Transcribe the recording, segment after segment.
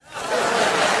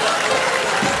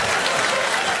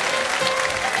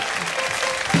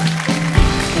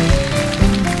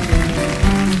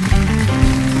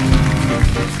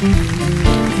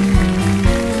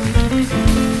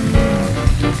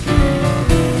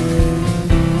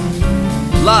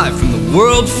live from the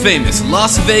world-famous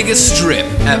Las Vegas Strip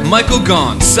at Michael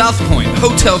Gaughan's Southpoint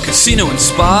Hotel, Casino, and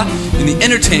Spa in the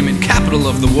entertainment capital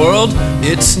of the world.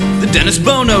 It's the Dennis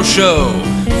Bono Show,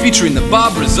 featuring the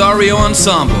Bob Rosario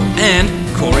Ensemble and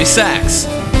Corey Sachs.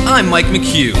 I'm Mike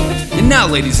McKim, and now,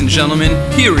 ladies and gentlemen,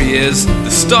 here he is,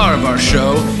 the star of our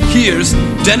show. Here's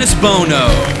Dennis Bono.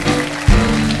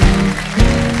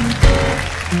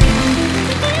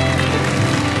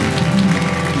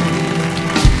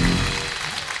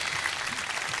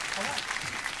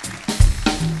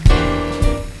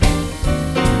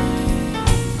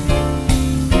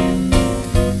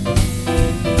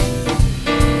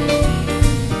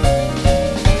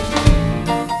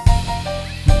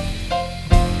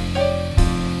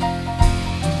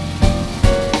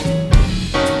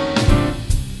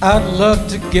 I'd love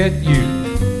to get you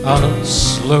on a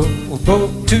slow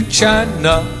boat to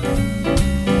China,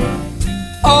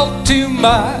 all to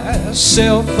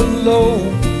myself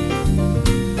alone.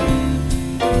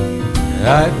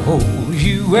 I'd hold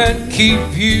you and keep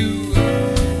you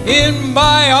in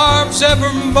my arms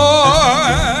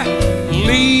evermore.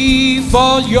 Leave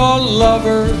all your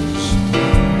lovers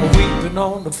weeping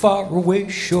on the faraway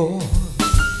shore.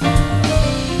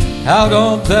 Out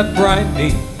on that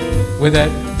briny, with that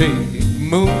big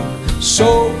moon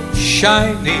so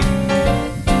shiny,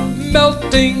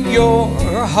 melting your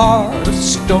heart of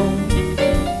stone.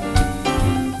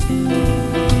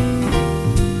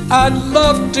 I'd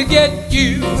love to get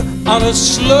you on a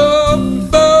slow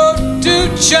boat to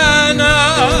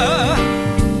China,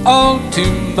 all to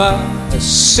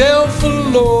myself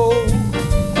alone.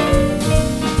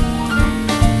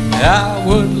 I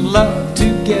would love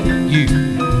to get you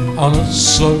on a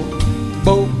slow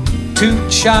boat to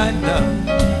China,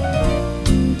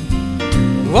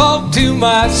 all to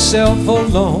myself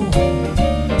alone.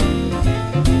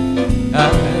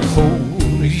 I'd hold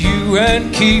you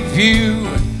and keep you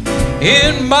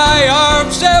in my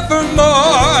arms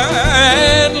evermore,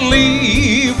 and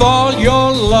leave all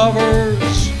your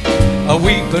lovers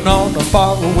weeping on the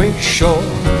faraway shore.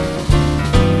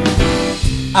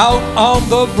 Out on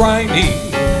the briny,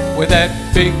 with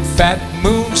that big fat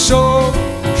moon so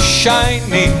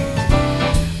shiny,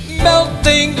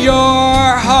 melting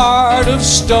your heart of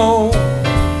stone.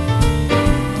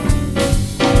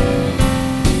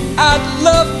 I'd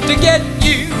love to get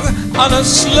you on a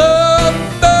slow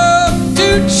boat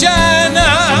to China,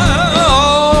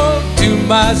 all to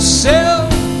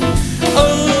myself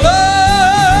alone,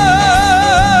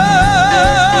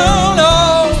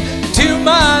 all to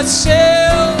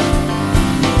myself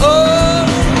alone.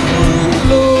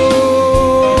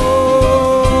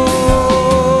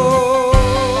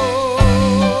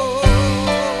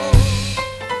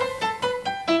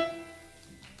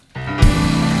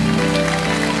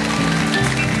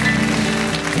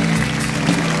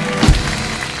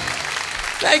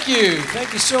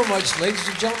 Thank you so much, ladies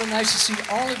and gentlemen. Nice to see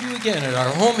all of you again at our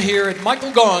home here at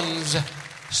Michael Gaughan's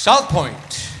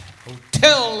Southpoint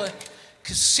Hotel,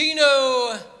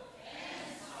 Casino,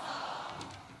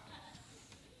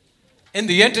 in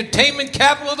the entertainment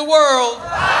capital of the world.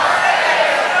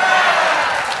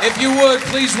 If you would,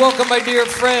 please welcome my dear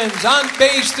friends. On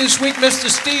bass this week, Mr.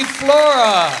 Steve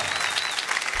Flora.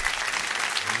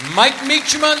 Mike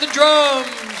Meacham on the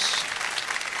drums.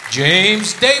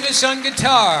 James Davis on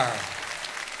guitar.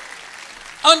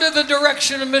 Under the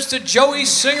direction of Mr. Joey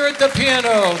Singer at the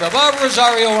piano, the Bob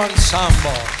Rosario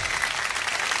Ensemble.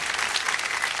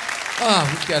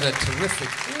 We've got a terrific...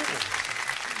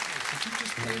 Did you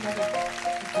just play that?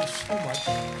 Thank you so much.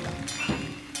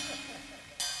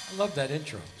 I love that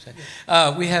intro.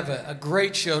 We have a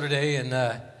great show today, and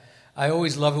I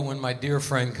always love it when my dear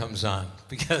friend comes on,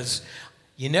 because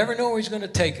you never know where he's going to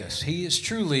take us. He has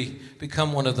truly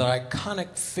become one of the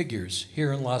iconic figures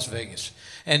here in Las Vegas.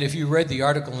 And if you read the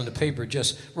article in the paper,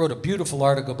 just wrote a beautiful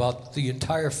article about the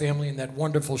entire family in that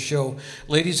wonderful show.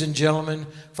 Ladies and gentlemen,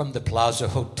 from the Plaza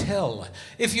Hotel,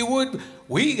 if you would,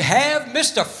 we have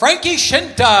Mr. Frankie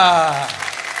Scinta.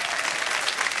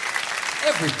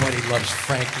 Everybody loves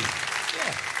Frankie.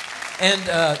 Yeah. And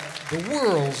the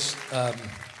world's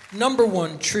number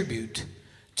one tribute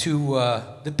to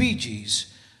the Bee Gees.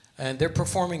 And they're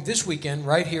performing this weekend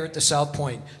right here at the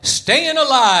Southpoint. Stayin'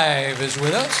 Alive is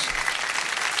with us.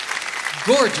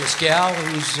 Gorgeous gal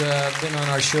who's been on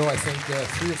our show, I think,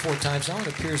 3 or 4 times now, and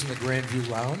appears in the Grandview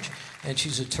Lounge. And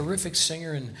she's a terrific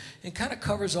singer and kind of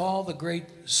covers all the great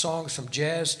songs from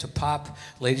jazz to pop.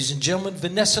 Ladies and gentlemen,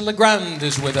 Vanessa LeGrand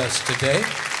is with us today.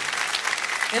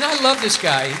 And I love this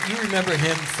guy. You remember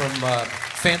him from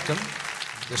Phantom,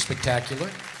 the Spectacular.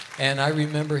 And I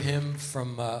remember him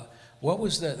from what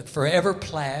was the Forever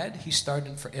Plaid? He starred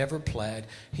in Forever Plaid.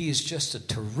 He is just a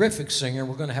terrific singer.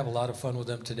 We're going to have a lot of fun with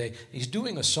him today. He's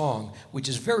doing a song which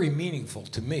is very meaningful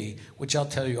to me, which I'll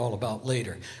tell you all about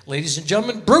later. Ladies and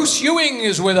gentlemen, Bruce Ewing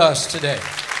is with us today.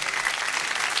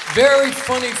 Very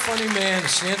funny man,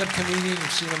 stand-up comedian.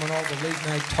 You've seen him on all the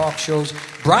late-night talk shows.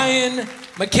 Brian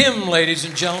McKim, ladies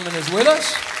and gentlemen, is with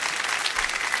us.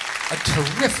 A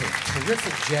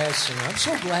terrific jazz singer. I'm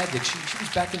so glad that she was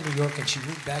back in New York and she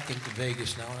moved back into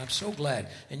Vegas now, and I'm so glad.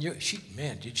 And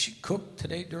did she cook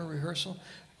today during rehearsal?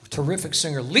 Terrific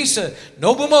singer, Lisa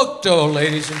Nobumoto,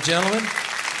 ladies and gentlemen.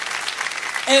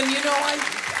 And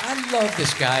I love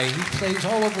this guy. He plays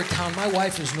all over town. My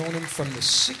wife has known him from the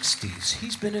 60s.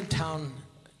 He's been in town,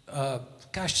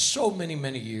 so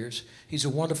many years. He's a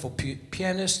wonderful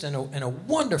pianist and a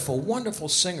wonderful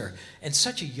singer, and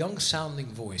such a young-sounding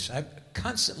voice. I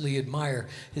constantly admire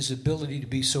his ability to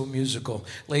be so musical.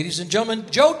 Ladies and gentlemen,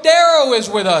 Joe Darro is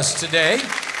with us today.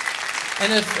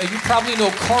 And you probably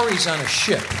know Corey's on a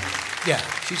ship. Yeah,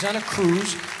 she's on a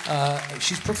cruise.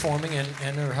 She's performing,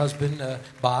 and her husband,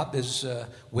 Bob, is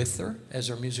with her as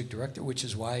her music director, which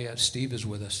is why Steve is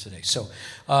with us today. So,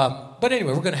 but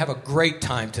anyway, we're going to have a great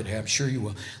time today. I'm sure you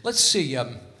will. Let's see.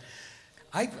 And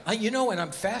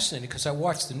I'm fascinated because I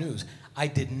watched the news. I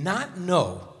did not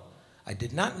know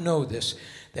this,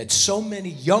 that so many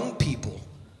young people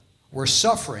were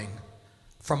suffering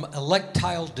from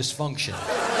erectile dysfunction.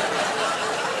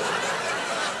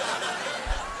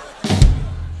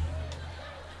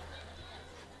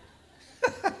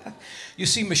 You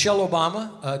see, Michelle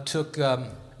Obama took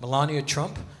Melania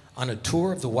Trump on a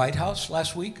tour of the White House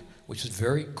last week, which is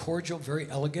very cordial, very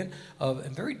elegant,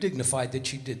 and very dignified that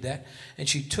she did that. And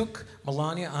she took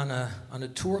Melania on a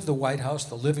tour of the White House,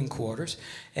 the living quarters,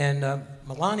 and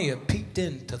Melania peeked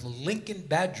into the Lincoln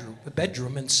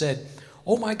bedroom and said,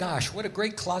 "Oh my gosh, what a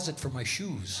great closet for my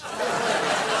shoes." Oh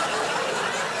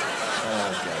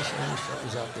gosh, I wish I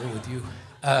was out there with you.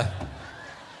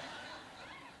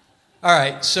 All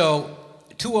right, so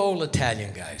two old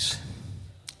Italian guys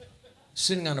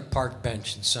sitting on a park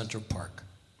bench in Central Park.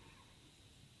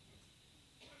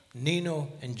 Nino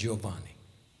and Giovanni,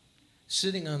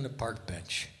 sitting on the park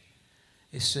bench.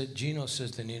 Gino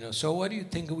says to Nino, "So what do you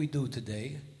think we do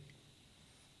today?"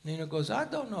 Nino goes, "I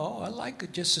don't know. I like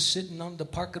it just sitting on the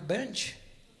park bench.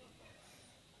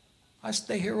 I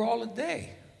stay here all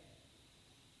day."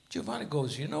 Giovanni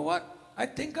goes, "You know what? I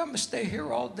think I'm going to stay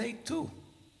here all day too.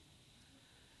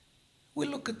 We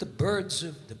look at the birds,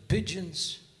 the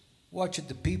pigeons, watch at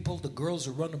the people, the girls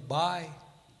are running by.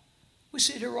 We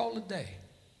sit here all day."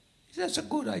 He said, "That's a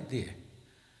good idea."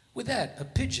 With that, a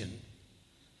pigeon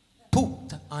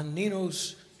pooped on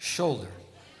Nino's shoulder.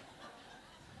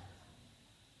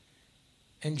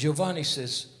 And Giovanni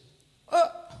says,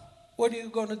 "What are you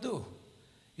going to do?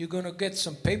 You going to get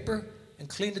some paper and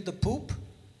clean the poop?"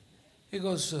 He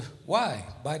goes, "Why?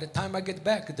 By the time I get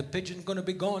back, the pigeon's going to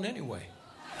be gone anyway."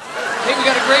 Hey, we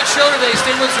got a great show today.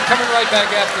 Stay with us. We're coming right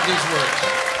back after these words.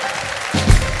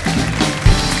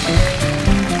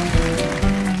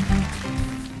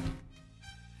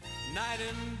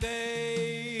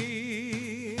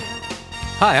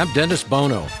 Hi, I'm Dennis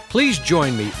Bono. Please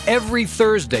join me every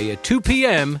Thursday at 2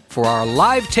 p.m. for our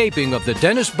live taping of The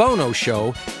Dennis Bono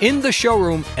Show in the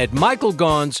showroom at Michael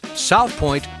Gaughan's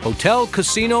Southpoint Hotel,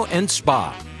 Casino, and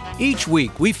Spa. Each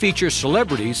week, we feature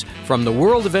celebrities from the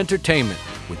world of entertainment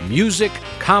with music,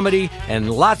 comedy,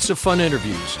 and lots of fun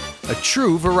interviews. A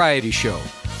true variety show.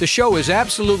 The show is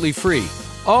absolutely free.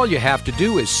 All you have to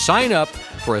do is sign up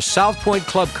for a Southpoint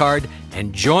Club card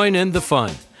and join in the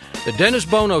fun. The Dennis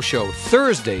Bono Show,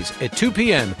 Thursdays at 2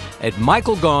 p.m. at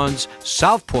Michael Gaughan's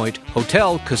Southpoint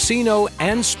Hotel, Casino,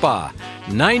 and Spa,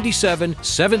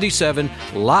 9777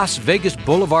 Las Vegas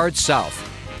Boulevard South.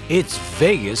 It's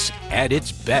Vegas at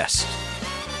its best.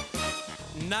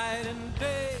 Night and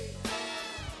day,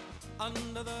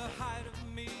 under the height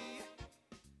of me.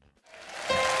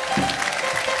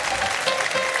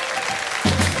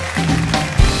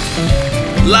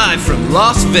 Live from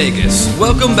Las Vegas,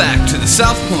 welcome back to the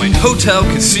Southpoint Hotel,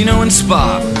 Casino, and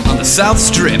Spa on the South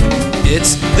Strip.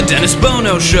 It's the Dennis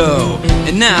Bono Show.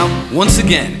 And now, once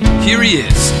again, here he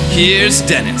is. Here's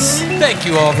Dennis. Thank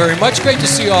you all very much. Great to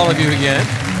see all of you again.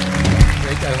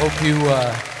 Great. I hope you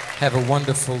have a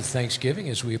wonderful Thanksgiving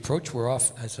as we approach. We're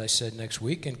off, as I said, next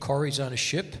week, and Corey's on a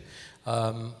ship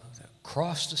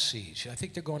across the seas. I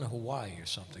think they're going to Hawaii or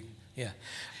something. Yeah.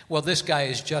 Well, this guy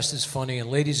is just as funny. And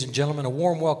ladies and gentlemen, a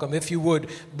warm welcome, if you would,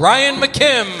 Brian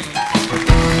McKim.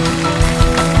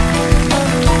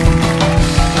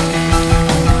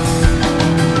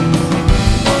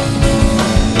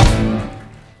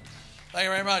 Thank you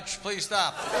very much. much. Please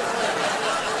stop.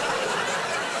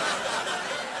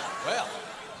 Well,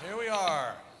 here we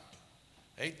are.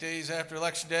 8 days after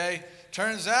Election Day.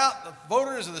 Turns out the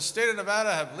voters of the state of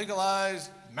Nevada have legalized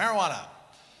marijuana.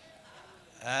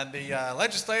 And the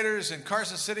legislators in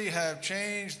Carson City have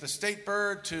changed the state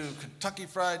bird to Kentucky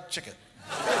Fried Chicken.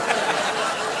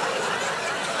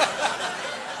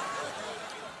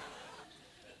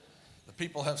 The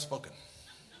people have spoken.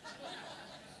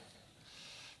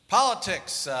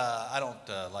 Politics. I don't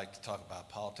like to talk about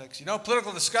politics. You know,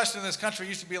 political discussion in this country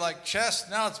used to be like chess.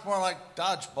 Now it's more like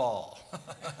dodgeball.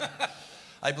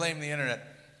 I blame the internet.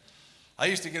 I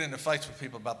used to get into fights with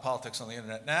people about politics on the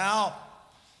internet. Now,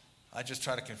 I just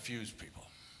try to confuse people.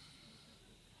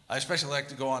 I especially like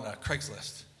to go on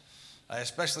Craigslist. I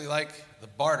especially like the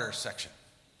barter section.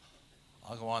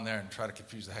 I'll go on there and try to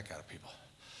confuse the heck out of people.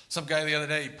 Some guy the other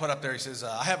day, he put up there, he says,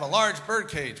 I have a large bird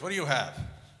cage. What do you have?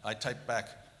 I typed back,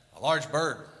 a large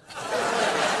bird. He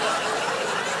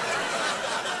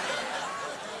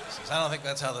says, I don't think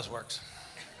that's how this works.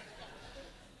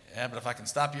 Yeah, but if I can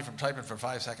stop you from typing for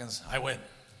 5 seconds, I win.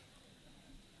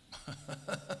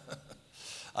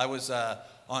 I was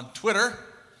on Twitter,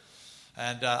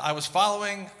 and I was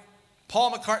following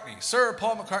Paul McCartney, Sir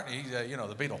Paul McCartney, he's,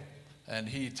 the Beatle. And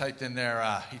he typed in there,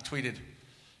 he tweeted,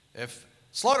 if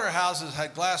slaughterhouses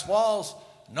had glass walls,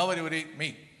 nobody would eat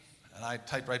meat. And I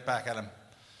typed right back at him,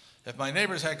 if my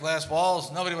neighbors had glass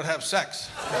walls, nobody would have sex.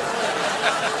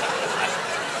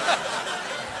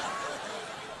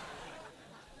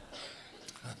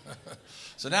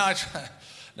 So now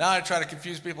I try to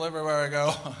confuse people everywhere I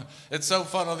go. It's so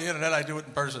fun on the internet, I do it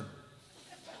in person.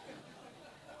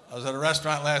 I was at a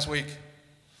restaurant last week.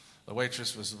 The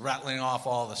waitress was rattling off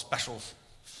all the specials.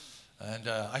 And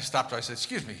I stopped her. I said,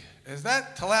 excuse me, is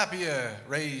that tilapia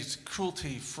raised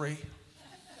cruelty-free?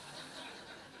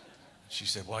 She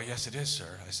said, well, yes, it is,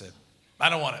 sir. I said, I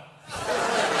don't want it.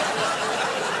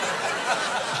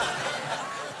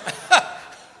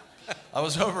 I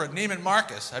was over at Neiman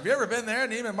Marcus. Have you ever been there,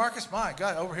 Neiman Marcus? My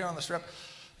God, over here on the strip.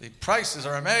 The prices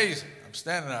are amazing. I'm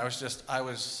standing there. I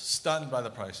was stunned by the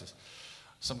prices.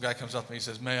 Some guy comes up to me and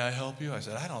says, may I help you? I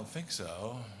said, I don't think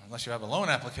so, unless you have a loan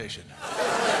application.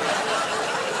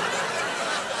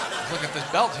 Look at this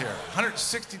belt here,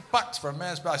 $160 for a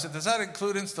man's belt. I said, does that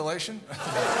include installation?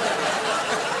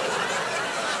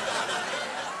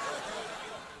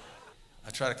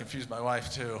 I try to confuse my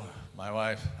wife, too. My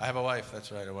wife. I have a wife.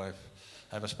 That's right, a wife.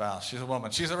 I have a spouse. She's a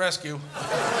woman. She's a rescue.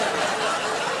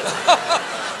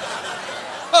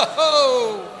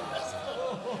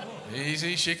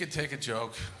 Easy, she could take a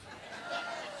joke.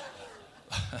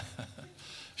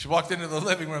 She walked into the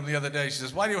living room the other day. She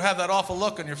says, why do you have that awful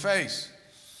look on your face?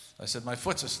 I said, my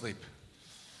foot's asleep.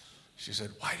 She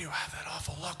said, why do you have that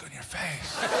awful look on your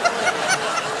face?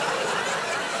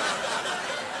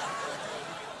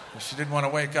 She didn't want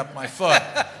to wake up my foot.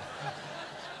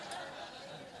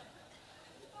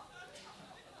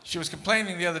 She was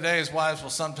complaining the other day, as wives will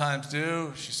sometimes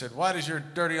do. She said, why does your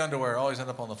dirty underwear always end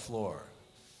up on the floor?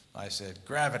 I said,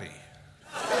 gravity.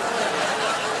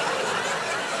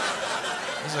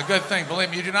 This is a good thing. Believe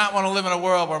me, you do not want to live in a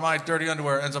world where my dirty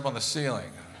underwear ends up on the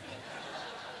ceiling.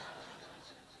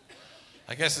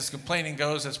 I guess as complaining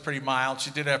goes, that's pretty mild.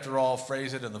 She did, after all,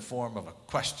 phrase it in the form of a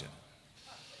question.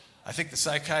 I think the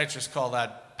psychiatrists call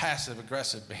that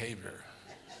passive-aggressive behavior.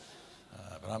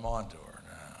 But I'm on to her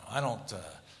now. I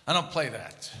don't play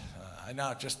that. I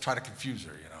now just try to confuse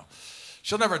her,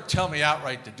 She'll never tell me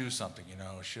outright to do something,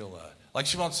 She'll,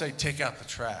 she won't say, take out the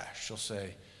trash. She'll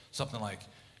say something like,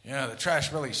 the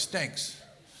trash really stinks.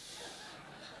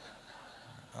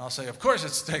 I'll say, of course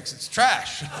it stinks, it's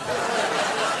trash.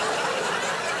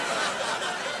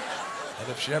 And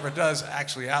if she ever does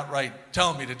actually outright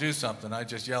tell me to do something, I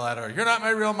just yell at her, you're not my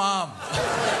real mom.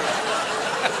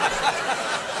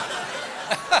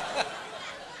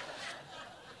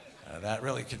 That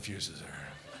really confuses her.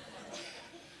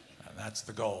 And that's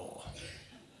the goal.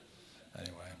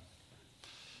 Anyway,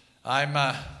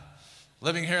 I'm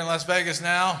living here in Las Vegas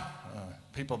now.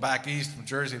 People back east from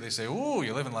Jersey, they say, ooh,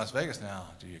 you live in Las Vegas now.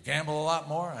 Do you gamble a lot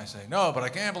more? I say, no, but I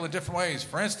gamble in different ways.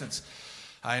 For instance,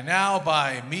 I now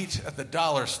buy meat at the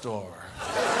dollar store.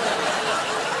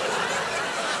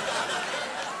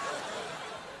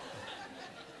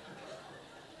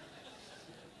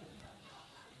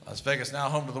 Las Vegas now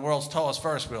home to the world's tallest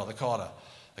Ferris wheel. They call it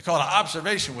an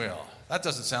observation wheel. That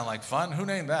doesn't sound like fun. Who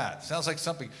named that? Sounds like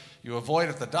something you avoid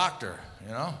at the doctor,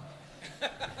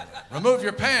 Remove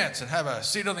your pants and have a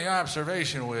seat on the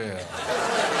observation wheel.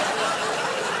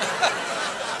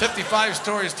 55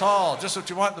 stories tall, just what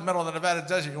you want in the middle of the Nevada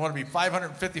desert. You want to be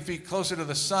 550 feet closer to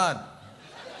the sun.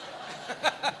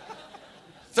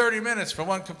 30 minutes for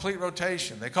one complete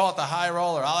rotation. They call it the high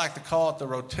roller. I like to call it the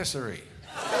rotisserie.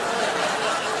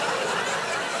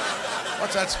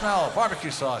 What's that smell?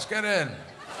 Barbecue sauce. Get in.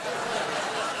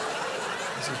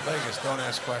 This is Vegas. Don't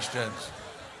ask questions.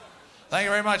 Thank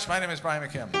you very much. My name is Brian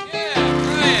McKim.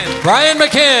 Yeah, Brian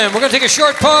McKim. We're going to take a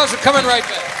short pause. We're coming right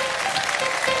back.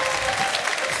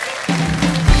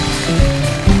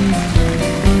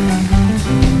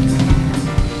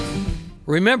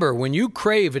 Remember, when you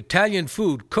crave Italian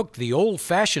food cooked the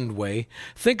old-fashioned way,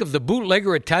 think of the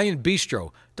Bootlegger Italian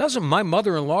Bistro. Doesn't my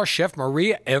mother-in-law, Chef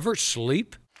Maria, ever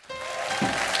sleep?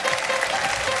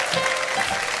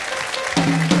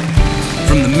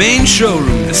 From the main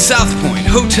showroom, the Southpoint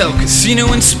Hotel,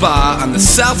 Casino, and Spa on the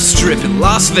South Strip in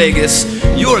Las Vegas,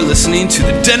 you're listening to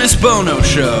The Dennis Bono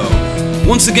Show.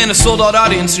 Once again, a sold-out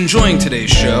audience enjoying today's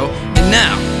show. And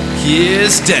now,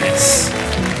 here's Dennis.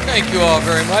 Thank you all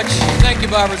very much. Thank you,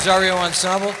 Bob Rosario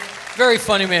Ensemble. Very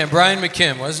funny man, Brian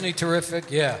McKim. Wasn't he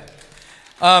terrific? Yeah.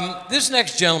 This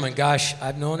next gentleman, gosh,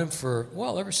 I've known him for,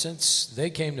 well, ever since they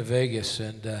came to Vegas,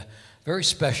 and very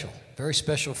special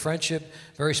friendship,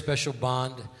 very special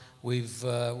bond. We're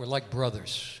like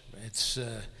brothers. It's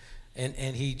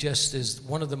and he just is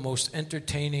one of the most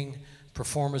entertaining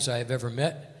performers I have ever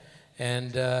met,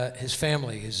 and his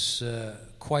family is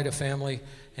quite a family.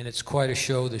 And it's quite a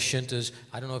show, the Scintas.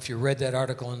 I don't know if you read that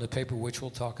article in the paper, which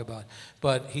we'll talk about.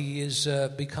 But he has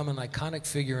become an iconic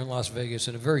figure in Las Vegas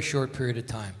in a very short period of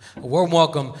time. A warm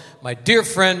welcome, my dear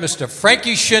friend, Mr.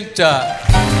 Frankie Scinta.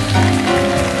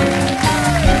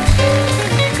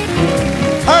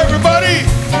 Hi, everybody.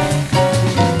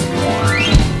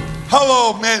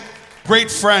 Hello, man. Great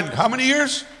friend. How many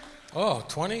years? Oh,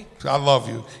 20? I love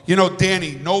you. You know,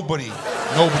 Danny, nobody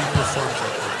performs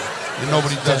like you. And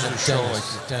nobody does a show like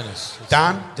that. Dennis.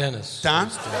 Don? Dennis. Don?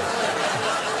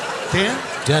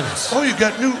 Dan? Dennis. Oh, you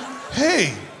got new,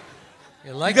 hey.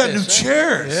 You like you got this, new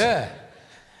chairs. Yeah.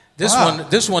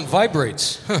 This one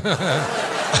vibrates. Let's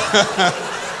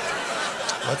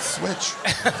switch.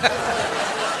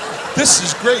 This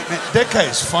is great, man. That guy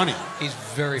is funny. He's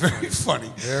very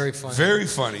funny. Very funny. Very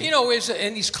funny. You know,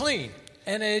 and he's clean.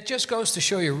 And it just goes to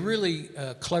show you really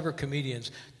clever comedians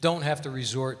don't have to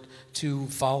resort to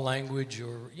foul language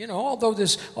or, you know, although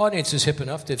this audience is hip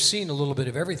enough, they've seen a little bit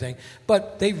of everything,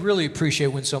 but they really appreciate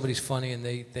when somebody's funny and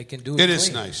they can do it. It clean.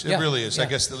 is nice. It really is. Yeah. I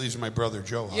guess that leaves my brother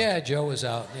Joe out. Yeah, Joe is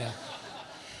out. Yeah.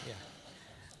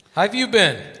 How have you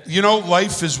been? You know,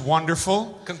 life is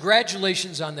wonderful.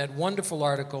 Congratulations on that wonderful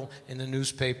article in the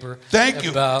newspaper. Thank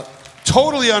you.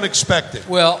 Totally unexpected.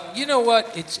 Well, you know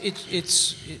what?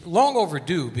 It's long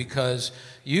overdue because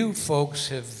you folks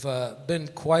have been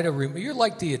quite you're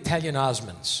like the Italian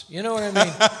Osmonds. You know what I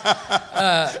mean?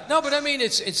 No, but I mean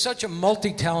it's such a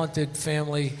multi-talented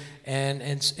family, and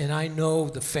I know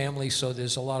the family, so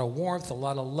there's a lot of warmth, a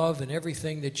lot of love in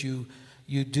everything that you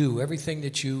do, everything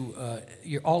that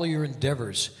all of your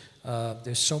endeavors.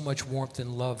 There's so much warmth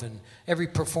and love in every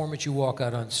performance you walk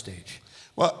out on stage.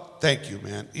 Well, thank you,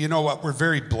 man. You know what? We're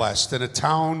very blessed. In a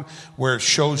town where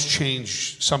shows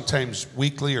change sometimes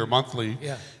weekly or monthly,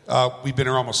 we've been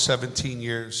here almost 17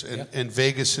 years, and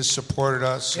Vegas has supported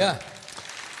us. Yeah. And,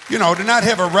 you know, to not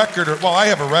have a record, I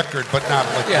have a record, but not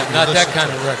like not that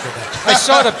kind of record. I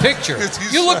saw the picture.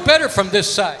 You look better from this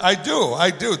side. I do.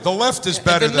 The left is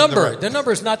better than the right. The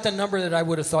number is not the number that I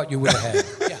would have thought you would have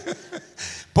had. Yeah.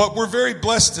 But we're very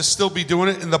blessed to still be doing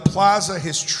it, and the Plaza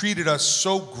has treated us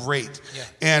so great. Yeah.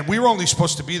 And we were only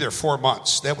supposed to be there 4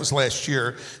 months. That was last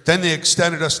year. Then they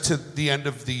extended us to the end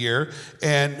of the year,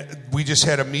 and we just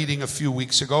had a meeting a few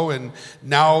weeks ago, and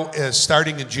now,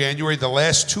 starting in January, the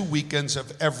last 2 weekends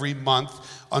of every month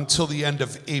until the end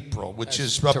of April, which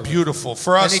is beautiful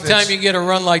for us. Anytime you get a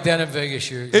run like that in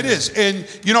Vegas, it is, and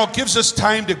you know, it gives us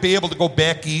time to be able to go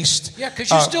back east. Yeah,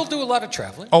 because you still do a lot of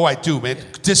traveling. Oh, I do, man. Yeah.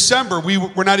 December,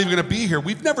 we're not even going to be here.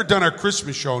 We've never done our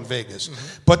Christmas show in Vegas,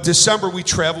 but December we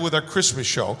travel with our Christmas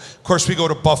show. Of course, we go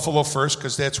to Buffalo first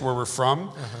because that's where we're from.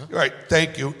 All right,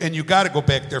 thank you. And you got to go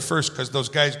back there first because those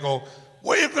guys go,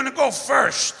 "Where are you going to go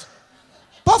first?"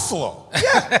 Buffalo,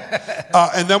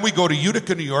 yeah. And then we go to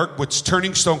Utica, New York, which is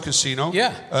Turning Stone Casino,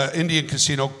 Indian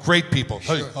Casino, great people.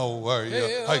 Sure. Hey, how are you?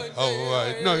 Hey, how are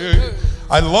you? No,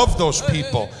 I love those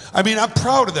people. I mean, I'm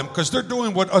proud of them because they're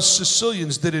doing what us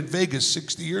Sicilians did in Vegas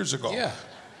 60 years ago. Yeah.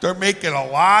 They're making a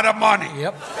lot of money.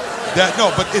 Yep.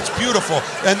 But it's beautiful.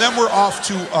 And then we're off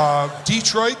to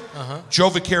Detroit, Joe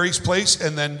Vicari's place,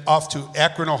 and then off to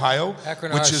Akron, Ohio.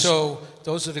 So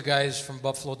those are the guys from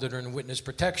Buffalo that are in witness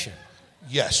protection.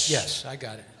 Yes. Yes, I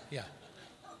got it. Yeah.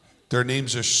 Their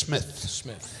names are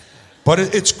Smith. But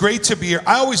it's great to be here.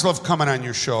 I always love coming on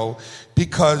your show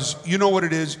because you know what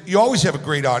it is? You always have a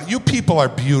great audience. You people are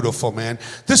beautiful, man.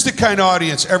 This is the kind of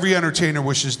audience every entertainer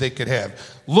wishes they could have.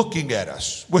 Looking at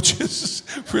us, which is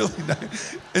really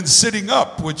nice. And sitting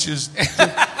up, which is...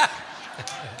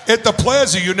 At the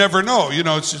plaza, you never know. You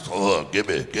know, it's just, oh, give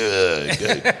me,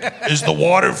 is the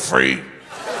water free?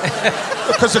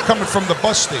 Because they're coming from the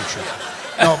bus station.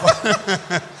 No.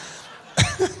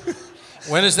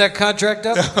 When is that contract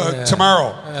up?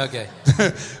 Tomorrow. Okay.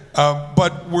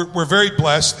 But we're very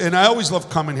blessed, and I always love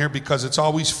coming here because it's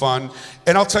always fun.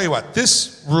 And I'll tell you what,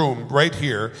 this room right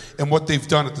here and what they've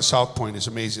done at the Southpoint is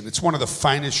amazing. It's one of the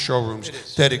finest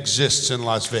showrooms that exists in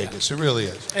Las Vegas. It really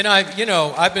is. And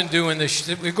I've been doing this.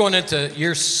 We're going into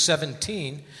year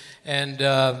 17. And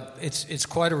it's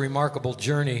quite a remarkable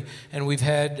journey. And we've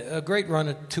had a great run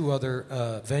at 2 other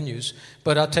venues.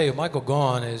 But I'll tell you, Michael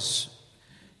Gaughan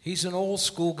he's an old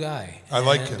school guy. I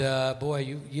like him. And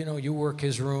boy, you work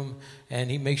his room,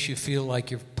 and he makes you feel like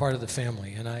you're part of the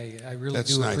family. And I really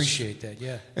That's do nice. appreciate that.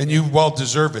 Yeah. And you well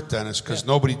deserve it, Dennis, because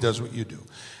nobody does what you do.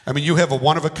 I mean, you have a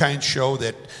one-of-a-kind show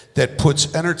that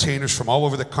puts entertainers from all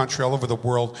over the country, all over the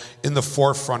world, in the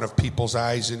forefront of people's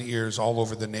eyes and ears all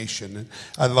over the nation. And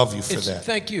I love you for that.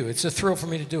 Thank you. It's a thrill for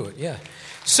me to do it, yeah.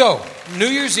 So, New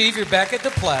Year's Eve, you're back at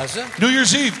the Plaza. New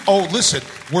Year's Eve. Oh, listen,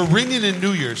 we're ringing in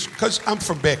New Year's because I'm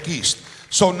from back east.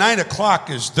 So 9 o'clock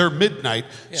is their midnight.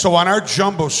 Yeah. So on our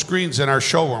jumbo screens in our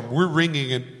showroom, we're ringing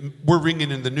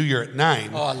in the New Year at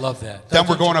 9. Oh, I love that. Then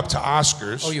we're going up to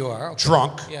Oscars. Oh, you are? Okay.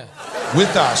 Drunk. Yeah.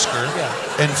 With Oscar.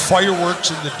 Yeah. And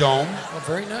fireworks in the dome. Oh,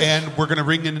 very nice. And we're going to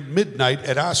ring in midnight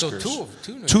at Oscars. So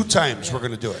two times we're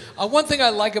going to do it. One thing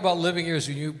I like about living here is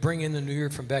when you bring in the New Year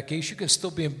from back east, you can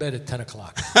still be in bed at 10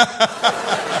 o'clock.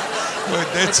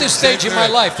 At this stage in my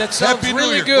life, that sounds Happy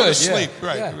really New Year. good. Go to sleep.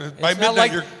 Right. Yeah. By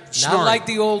midnight, you're snoring. Not like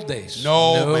the old days.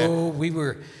 No, man. We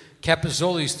were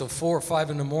Capizoli's till 4 or 5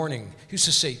 in the morning. He used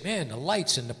to say, man, the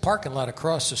lights in the parking lot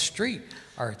across the street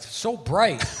are so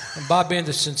bright. And Bob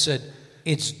Anderson said,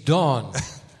 it's dawn.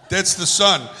 That's the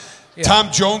sun. Yeah.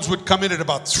 Tom Jones would come in at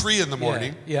about 3 in the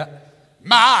morning. Yeah.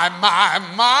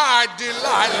 My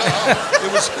Delilah.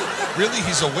 It was really,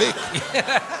 he's awake.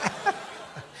 Yeah.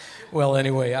 Well,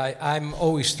 anyway, I'm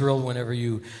always thrilled whenever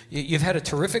you've had a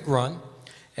terrific run,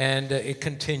 and it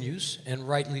continues, and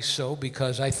rightly so,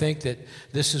 because I think that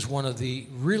this is one of the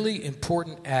really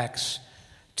important acts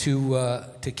to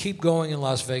keep going in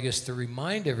Las Vegas, to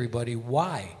remind everybody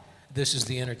why this is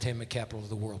the entertainment capital of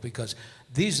the world, because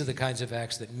these are the kinds of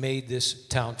acts that made this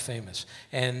town famous,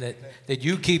 and that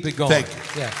you keep it going. Thank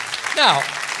you. Yeah. Now,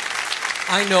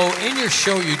 I know in your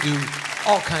show you do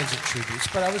all kinds of tributes,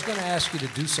 but I was going to ask you to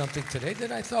do something today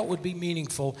that I thought would be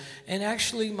meaningful and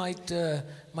actually might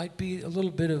be a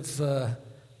little bit of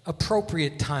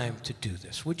appropriate time to do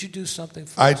this. Would you do something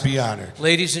for us? I'd be honored.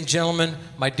 Ladies and gentlemen,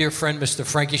 my dear friend, Mr.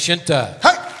 Frankie Scinta.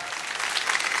 Hey!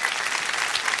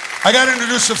 I got to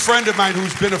introduce a friend of mine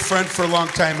who's been a friend for a long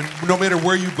time, and no matter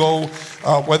where you go,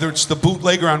 whether it's the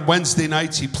Bootlegger on Wednesday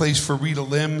nights, he plays for Rita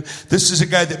Lim. This is a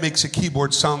guy that makes a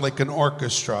keyboard sound like an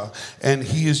orchestra, and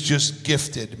he is just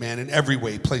gifted, man, in every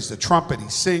way. He plays the trumpet, he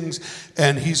sings,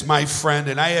 and he's my friend,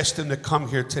 and I asked him to come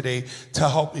here today to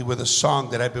help me with a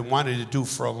song that I've been wanting to do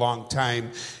for a long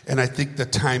time, and I think the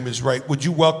time is right. Would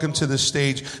you welcome to the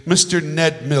stage Mr.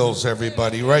 Ned Mills,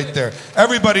 everybody, right there.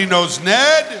 Everybody knows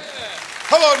Ned.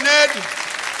 Hello, Ned.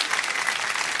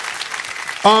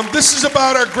 This is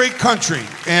about our great country,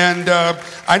 and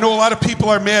I know a lot of people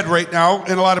are mad right now,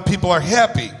 and a lot of people are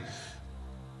happy.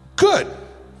 Good.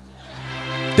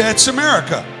 That's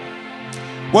America.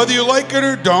 Whether you like it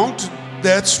or don't,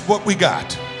 that's what we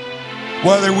got.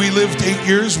 Whether we lived 8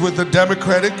 years with a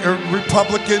Democratic or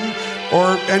Republican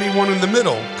or anyone in the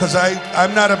middle, because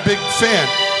I'm not a big fan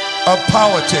of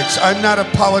politics. I'm not a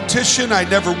politician. I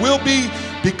never will be,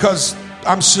 because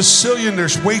I'm Sicilian.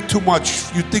 There's way too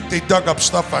much. You'd think they dug up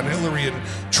stuff on Hillary and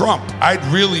Trump.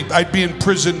 I'd be in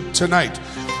prison tonight.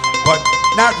 But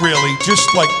not really. Just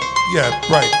like, yeah,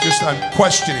 right. Just I'm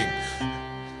questioning.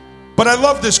 But I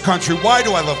love this country. Why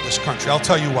do I love this country? I'll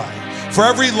tell you why. For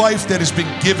every life that has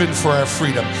been given for our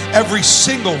freedom, every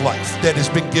single life that has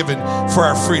been given for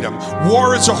our freedom.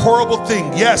 War is a horrible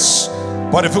thing, yes.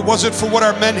 But if it wasn't for what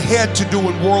our men had to do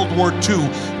in World War II,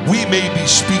 we may be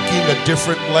speaking a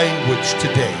different language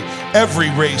today. Every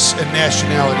race and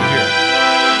nationality here.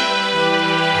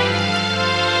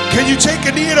 Can you take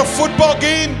a knee at a football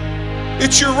game?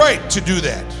 It's your right to do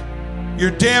that.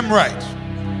 You're damn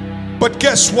right. But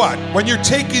guess what? When you're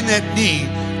taking that knee,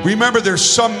 remember there's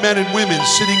some men and women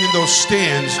sitting in those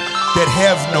stands that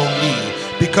have no knee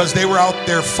because they were out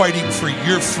there fighting for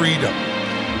your freedom.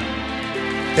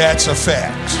 That's a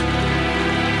fact.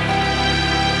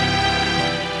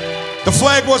 The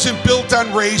flag wasn't built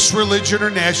on race, religion,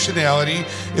 or nationality.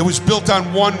 It was built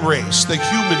on one race, the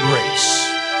human race.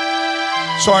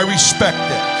 So I respect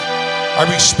that. I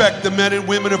respect the men and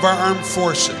women of our armed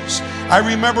forces. I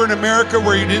remember in America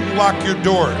where you didn't lock your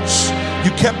doors. You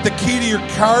kept the key to your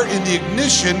car in the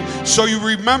ignition so you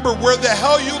remember where the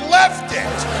hell you left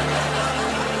it.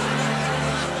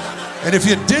 And if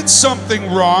you did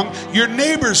something wrong, your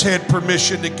neighbors had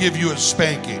permission to give you a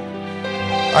spanking.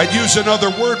 I'd use another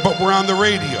word, but we're on the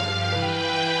radio.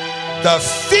 The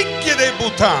figlio di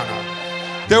puttana.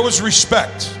 There was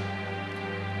respect.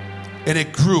 And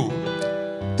it grew.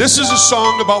 This is a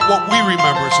song about what we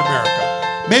remember as America.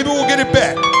 Maybe we'll get it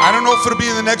back. I don't know if it'll be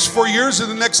in the next 4 years or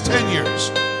the next 10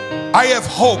 years. I have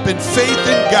hope and faith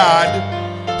in God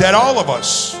that all of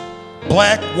us,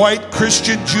 black, white,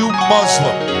 Christian, Jew,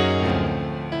 Muslim,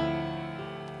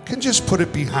 can just put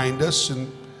it behind us and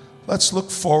let's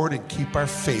look forward and keep our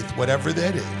faith, whatever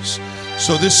that is.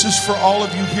 So this is for all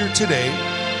of you here today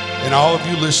and all of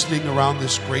you listening around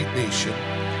this great nation.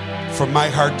 From my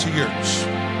heart to yours,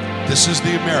 this is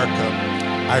the America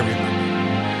I remember.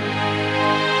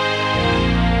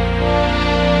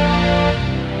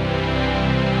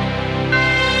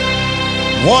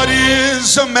 What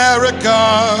is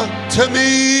America to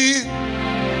me?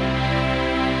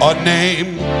 A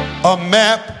name, a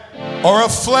map, or a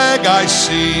flag I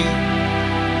see,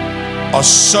 a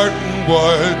certain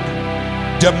word,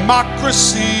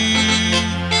 democracy.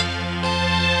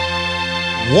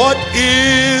 What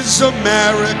is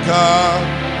America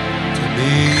to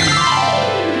me?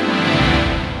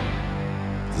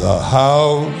 The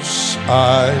house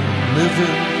I live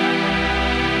in,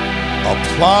 a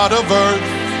plot of earth,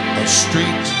 a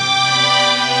street,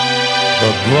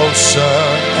 the grocer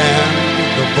and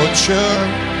the butcher,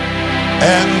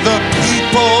 and the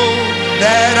people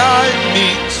that I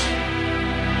meet,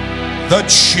 the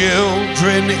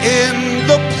children in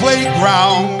the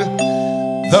playground,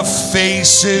 the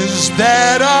faces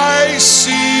that I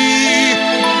see,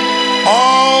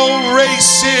 all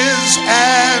races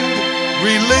and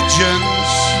religions.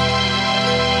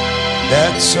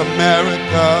 That's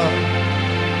America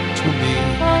to me.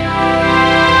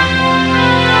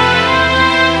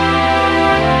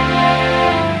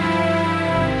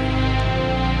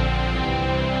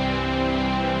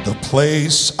 The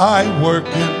place I work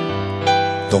in,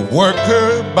 the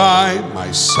worker by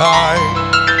my side,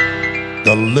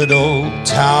 the little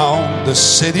town, the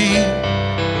city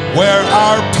where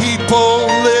our people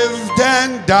lived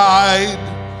and died,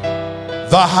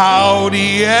 the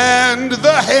howdy and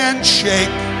the handshake,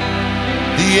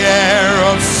 the air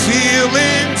of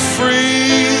feeling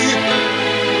free,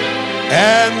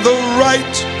 and the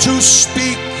right to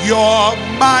speak your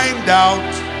mind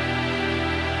out.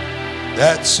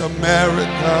 That's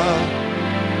America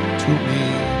to me.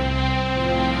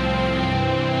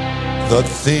 The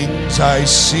things I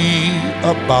see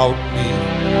about me,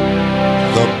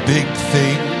 the big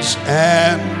things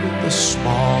and the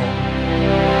small,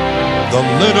 the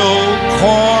little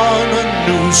corner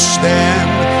newsstand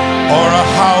or a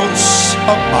house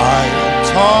a mile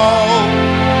tall,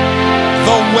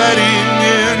 the wedding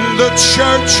in the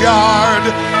churchyard,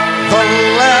 the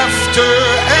laughter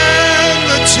and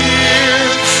the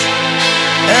tears,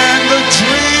 and the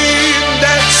dream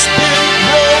that's been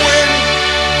growing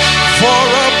for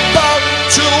about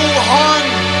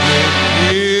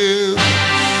 200 years.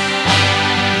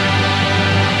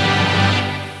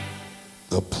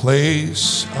 The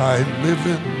place I live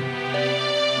in,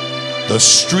 the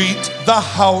street, the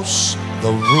house,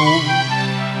 the room,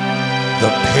 the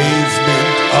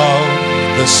pavement of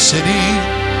the city,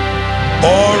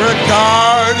 or a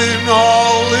garden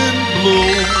all in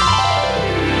bloom,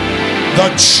 the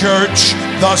church,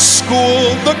 the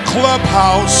school, the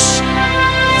clubhouse,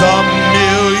 the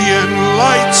million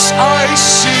lights I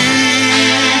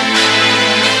see,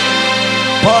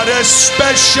 but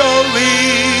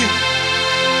especially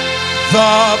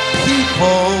the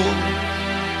people.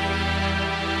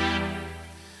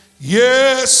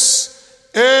 Yes,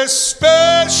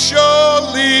 especially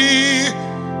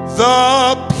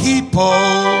the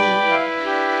people.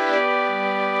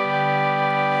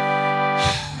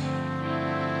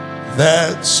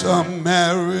 That's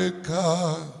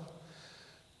America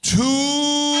to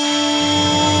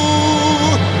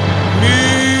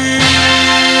me.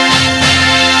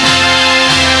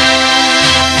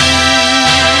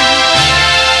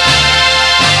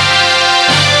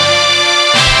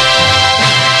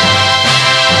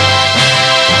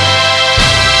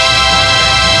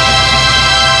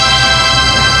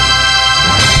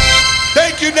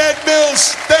 Thank you, Ned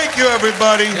Mills. Thank you, everyone.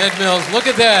 everybody. Ed Mills, look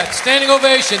at that. Standing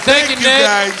ovation. Thank you, Ned.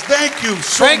 Guys. Thank you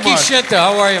so Frankie much. Scinta,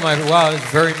 how are you, my friend? Wow, it's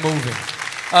very moving.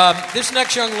 This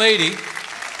next young lady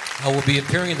will be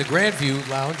appearing in the Grandview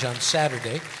Lounge on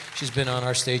Saturday. She's been on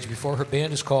our stage before. Her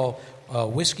band is called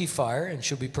Whiskey Fire, and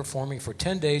she'll be performing for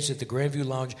 10 days at the Grandview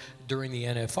Lounge during the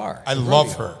NFR. I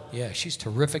love her. Yeah, she's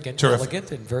terrific and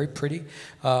elegant and very pretty.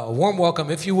 A warm welcome,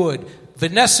 if you would,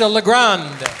 Vanessa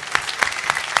LeGrand.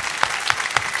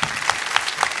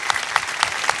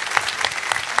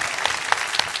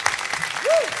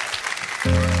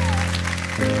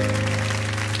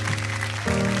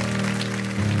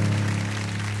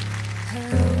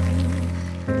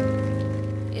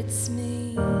 It's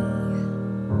me.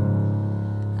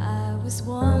 I was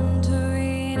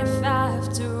wondering if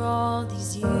after all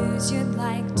these years you'd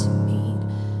like to meet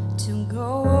to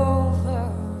go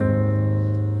over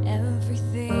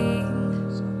everything.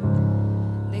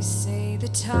 They say the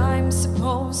time's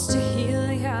supposed to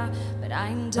heal ya, but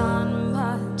I'm done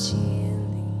much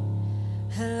healing.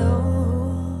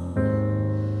 Hello,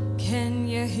 can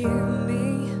you hear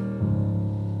me?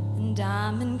 And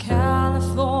I'm in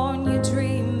California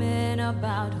dreaming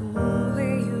about who we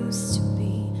used to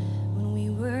be when we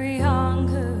were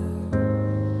younger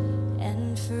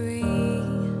and free.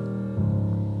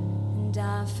 And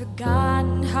I've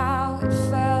forgotten how it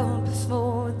felt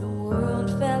before the world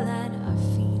fell at our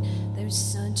feet. There's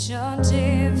such a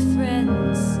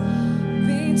difference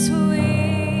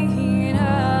between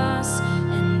us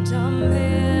and a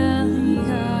million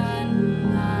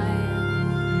miles.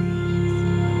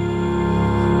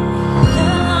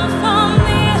 Hello from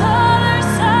the other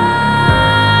side.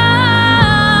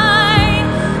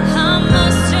 I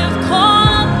must have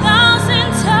called 1,000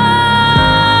 times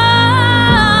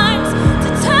to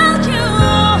tell you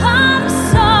I'm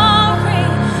sorry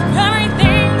for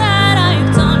everything that I've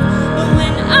done. But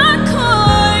when I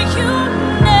call, you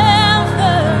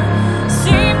never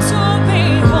seem to be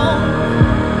home.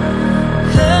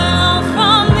 Hello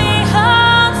from the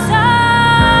outside.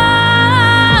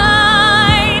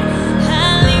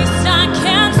 At least I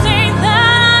can say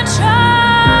that I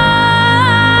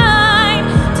tried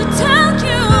to tell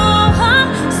you I'm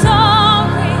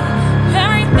sorry for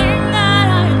everything that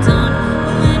I've done.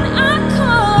 But when I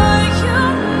call, you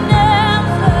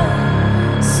never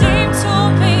seem to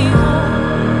be home.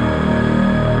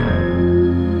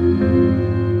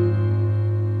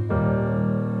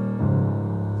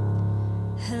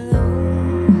 Hello,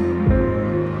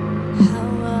 how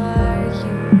are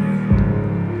you?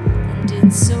 And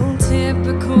it's so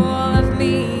typical of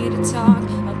me to talk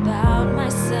about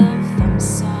myself. I'm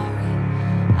sorry.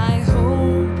 I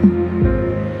hope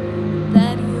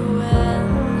that you're well.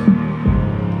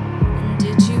 And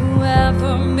did you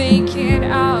ever make it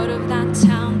out of that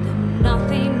town that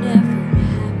nothing ever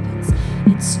happens?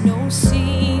 It's no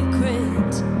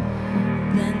secret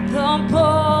that the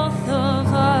both of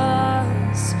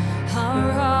us are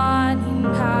running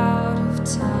out of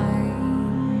time.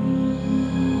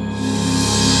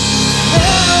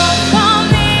 Hello from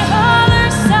the other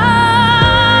side.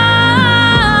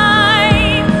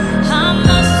 I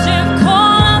must have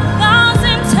called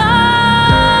 1,000 times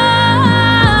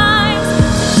to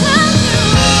tell you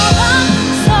I'm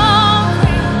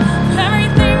sorry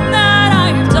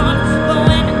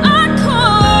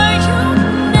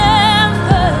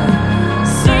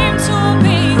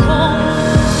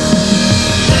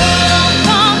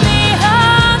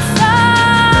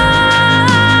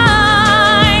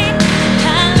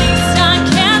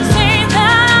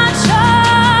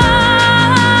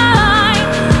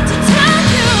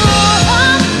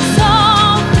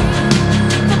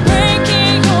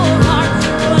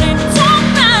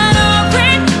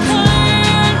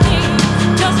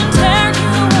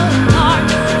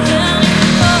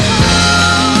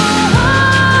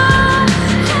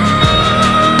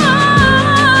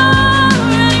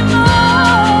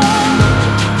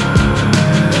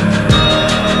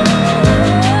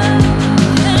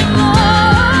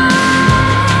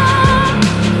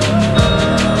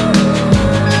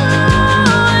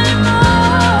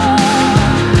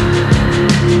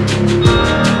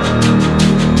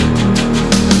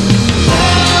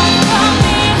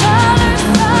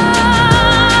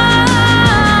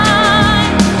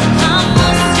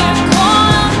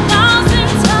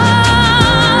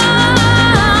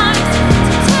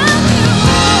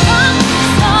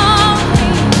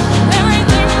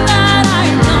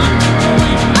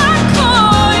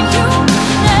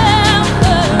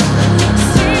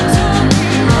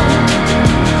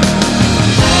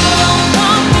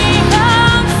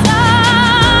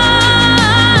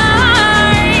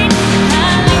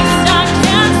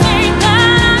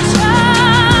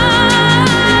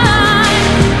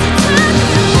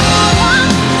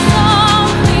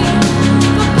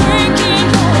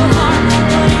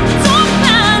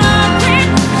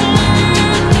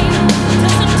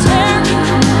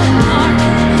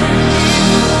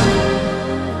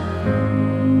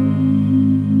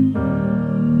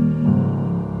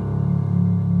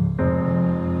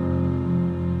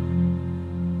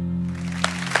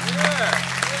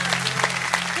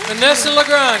Vanessa and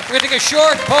LeGrand. We're going to take a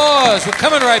short pause. We're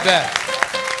coming right back.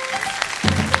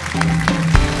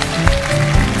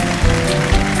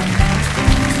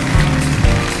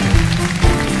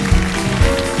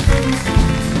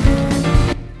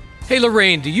 Hey,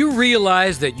 Lorraine, do you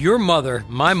realize that your mother,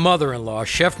 my mother-in-law,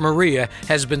 Chef Maria,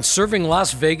 has been serving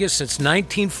Las Vegas since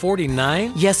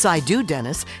 1949? Yes, I do,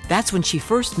 Dennis. That's when she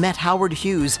first met Howard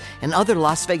Hughes and other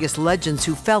Las Vegas legends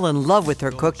who fell in love with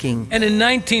her cooking. And in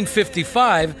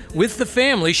 1955, with the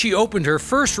family, she opened her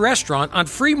first restaurant on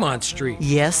Fremont Street.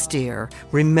 Yes, dear.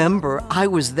 Remember, I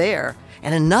was there.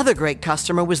 And another great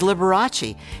customer was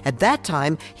Liberace. At that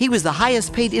time, he was the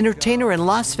highest paid entertainer in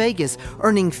Las Vegas,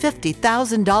 earning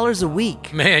 $50,000 a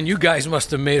week. Man, you guys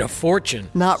must have made a fortune.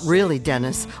 Not really,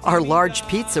 Dennis. Our large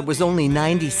pizza was only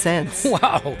 90 cents.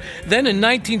 Wow. Then in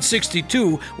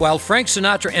 1962, while Frank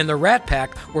Sinatra and the Rat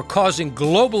Pack were causing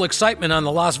global excitement on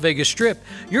the Las Vegas Strip,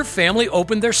 your family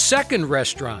opened their second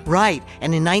restaurant. Right.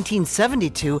 And in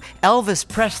 1972, Elvis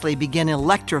Presley began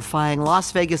electrifying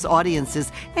Las Vegas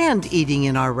audiences and eating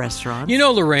in our restaurants. You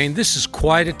know, Lorraine, this is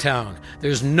quite a town.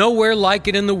 There's nowhere like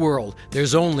it in the world.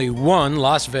 There's only one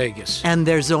Las Vegas. And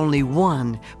there's only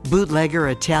one Bootlegger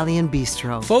Italian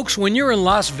Bistro. Folks, when you're in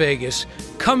Las Vegas,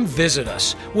 come visit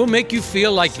us. We'll make you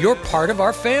feel like you're part of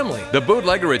our family. The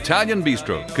Bootlegger Italian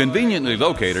Bistro, conveniently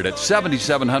located at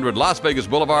 7700 Las Vegas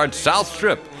Boulevard, South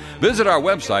Strip. Visit our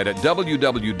website at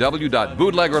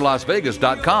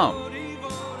www.bootleggerlasvegas.com.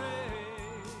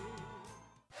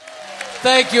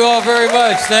 Thank you all very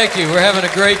much. Thank you. We're having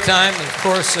a great time. And of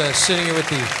course, sitting here with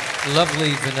the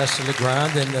lovely Vanessa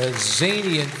LeGrand and the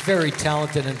zany and very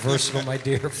talented and versatile, my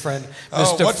dear friend,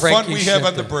 Mr. What Frankie fun we have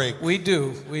on Scinta. the break. We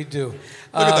do. We do.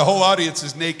 Look at the whole audience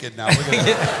is naked now. Look at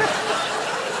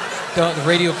that. The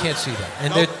radio can't see that.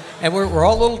 And, Nope. and we're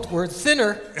all we're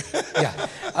thinner.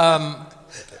 Yeah.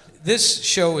 This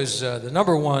show is the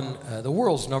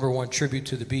world's number one tribute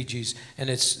to the Bee Gees, and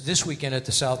it's this weekend at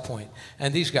the Southpoint.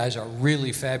 And these guys are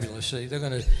really fabulous. So they're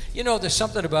going to, there's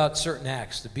something about certain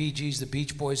acts, the Bee Gees, the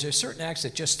Beach Boys. There's certain acts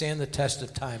that just stand the test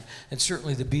of time, and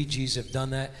certainly the Bee Gees have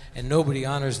done that, and nobody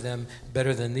honors them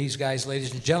better than these guys.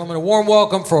 Ladies and gentlemen, a warm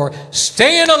welcome for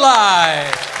Stayin'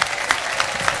 Alive.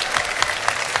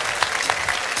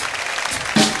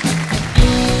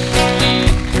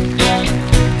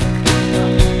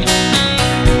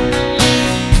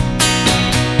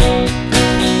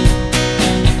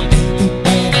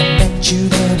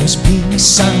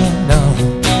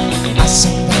 I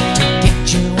set out to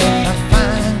get you and I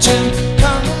find you.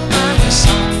 Come on, me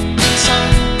soft,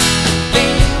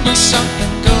 there was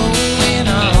something going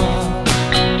on.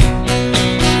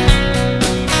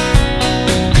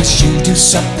 'Cause you do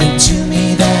something to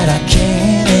me that I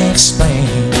can't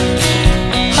explain.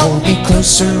 Hold me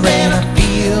closer and I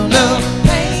feel no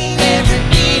pain. Every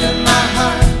beat of my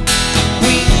heart,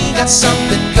 we got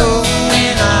something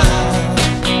going on.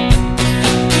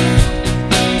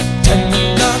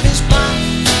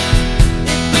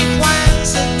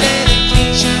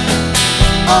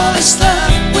 All this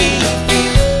love we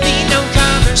feel, need no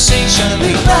conversation.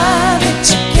 We ride it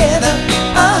together,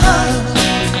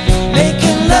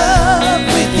 making love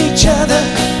with each other,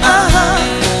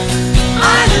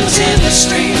 Islands in the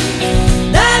street,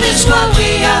 that is what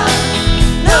we are.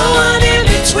 No one in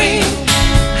between.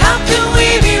 How can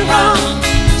we be wrong?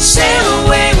 Sail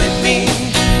away with me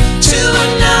to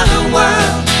another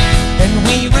world, and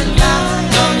we rely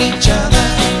on each other,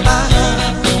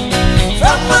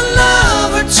 from one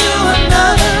lover to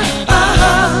another,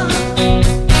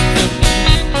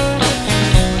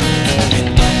 And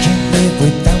I can't live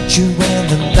without you when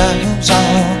the love's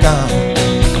all gone.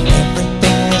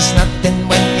 Everything is nothing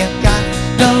when you got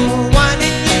no one,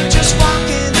 and you just walk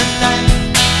in the night,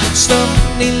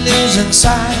 slowly losing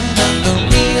sight of the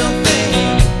real thing.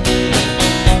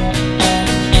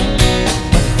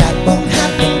 But that won't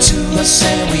happen to us,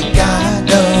 and we got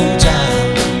no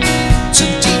time.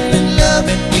 Too deep in love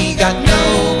and we got no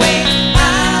way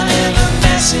out, and the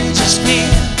message is clear.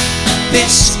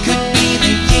 This could be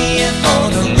the year for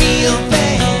the real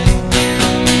thing.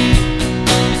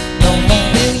 No more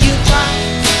will you cry,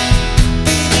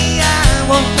 baby, I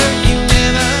won't hurt you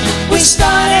never. We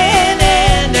start and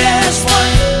end as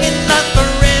one, in love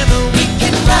forever. We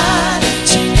can ride it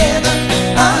together,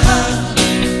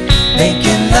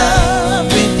 making love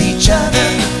with each other,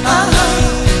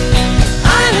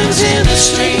 Islands in the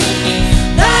street,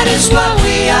 that is what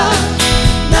we are.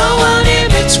 No one in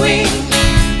between.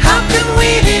 How can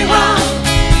we be wrong?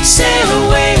 Sail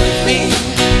away with me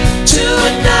to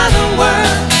another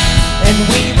world, and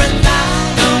we rely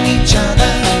on each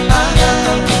other,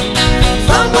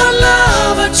 from one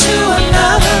lover to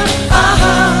another,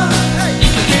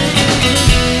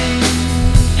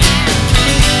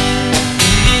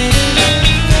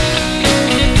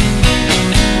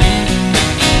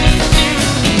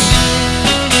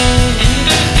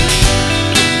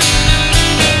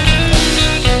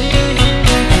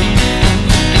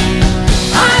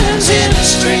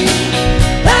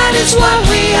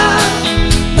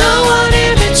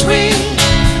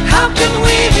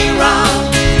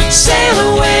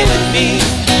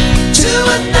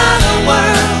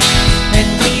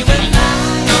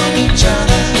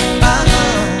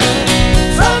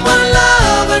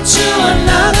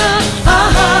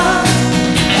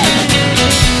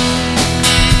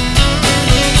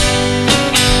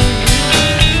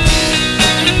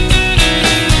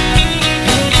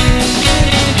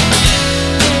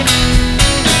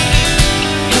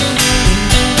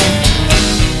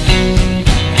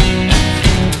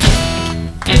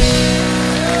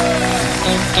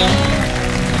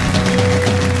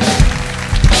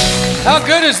 How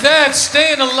good is that?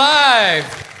 Staying alive.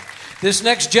 This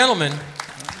next gentleman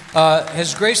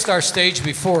has graced our stage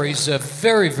before. He's a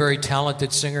very, very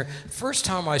talented singer. First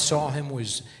time I saw him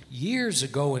was years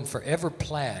ago in Forever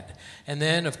Plaid. And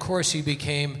then, of course, he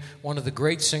became one of the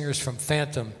great singers from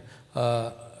Phantom,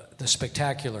 the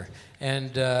Spectacular.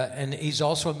 And he's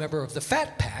also a member of the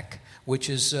Fat Pack, which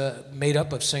is made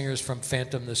up of singers from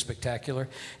Phantom, the Spectacular.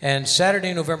 And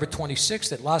Saturday, November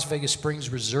 26th at Las Vegas Springs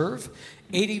Reserve,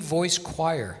 80-voice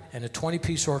choir and a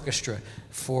 20-piece orchestra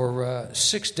for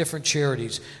 6 different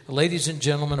charities. Ladies and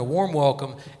gentlemen, a warm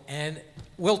welcome. And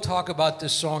we'll talk about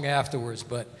this song afterwards,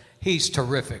 but he's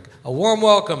terrific. A warm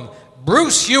welcome,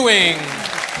 Bruce Ewing.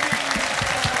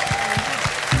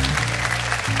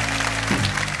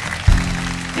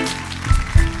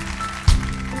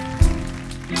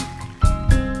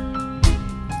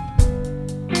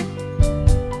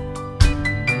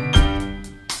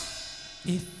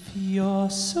 Your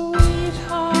sweetheart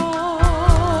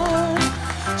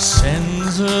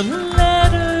sends a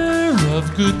letter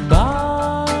of goodbye.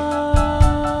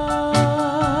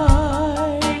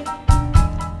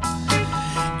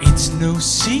 It's no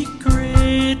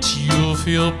secret you'll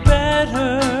feel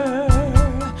better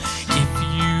if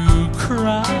you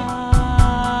cry.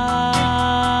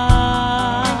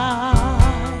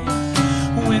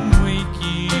 When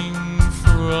waking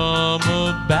from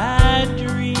a bad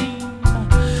dream,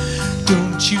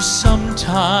 don't you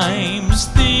sometimes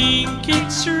think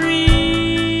it's real?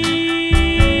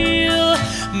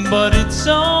 But it's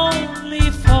only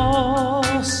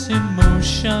false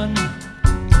emotion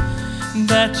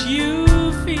that you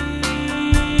feel.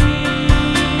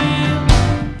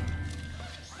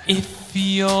 If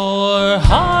your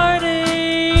heartache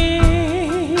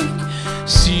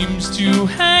seems to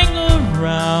hang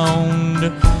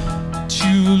around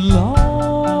too long,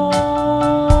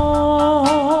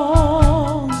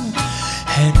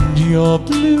 and your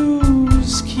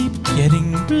blues keep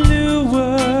getting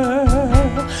bluer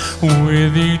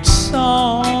with each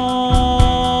song,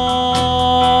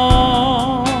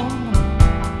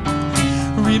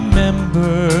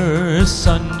 remember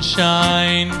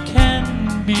sunshine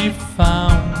can be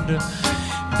found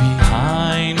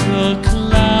behind a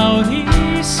cloudy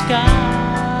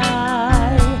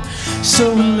sky.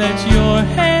 So let your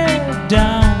head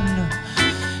down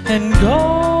and go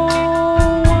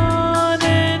on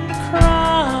and cry.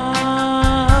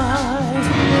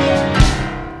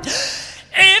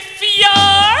 If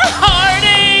your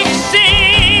heartache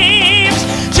seems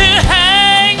to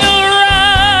hang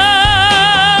around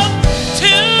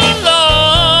too long,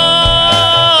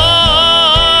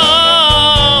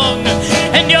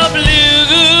 and your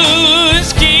blues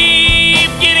keep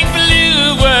getting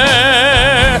bluer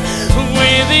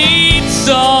with each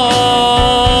song,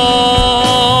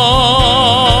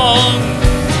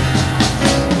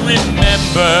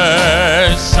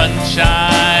 remember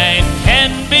sunshine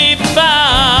can be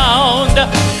found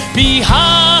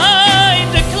behind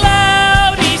a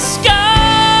cloudy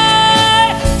sky.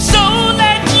 So let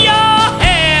your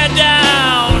hair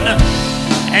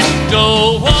down and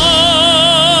go on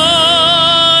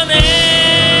and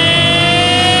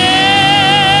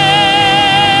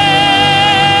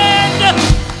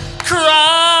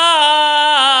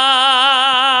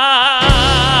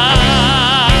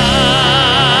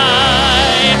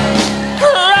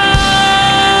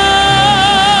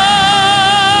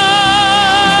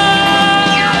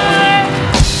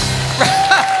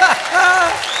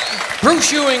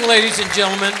Bruce Ewing, ladies and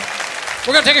gentlemen.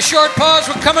 We're going to take a short pause.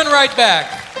 We're coming right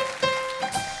back.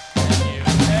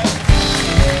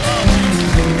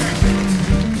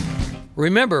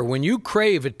 Remember, when you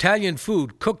crave Italian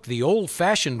food cooked the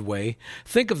old-fashioned way,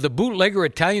 think of the Bootlegger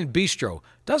Italian Bistro.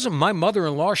 Doesn't my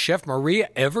mother-in-law, Chef Maria,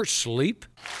 ever sleep?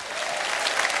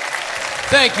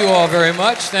 Thank you all very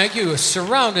much. Thank you.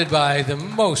 Surrounded by the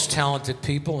most talented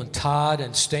people, and Todd,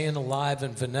 and Stayin Alive,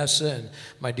 and Vanessa, and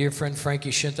my dear friend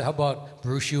Frankie Scinta. How about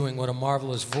Bruce Ewing? What a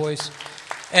marvelous voice.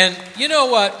 And you know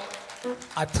what?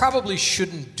 I probably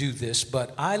shouldn't do this,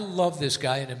 but I love this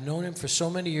guy and have known him for so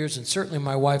many years, and certainly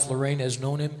my wife Lorraine has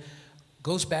known him.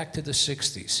 Goes back to the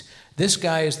 60s. This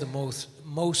guy is the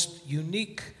most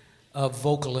unique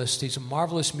vocalist. He's a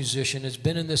marvelous musician, has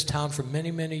been in this town for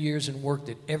many, many years and worked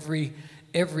at every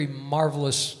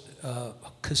marvelous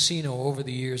casino over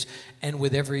the years, and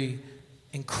with every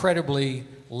incredibly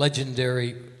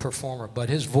legendary performer. But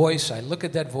his voice, I look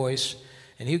at that voice,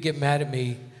 and he'd get mad at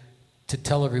me to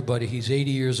tell everybody he's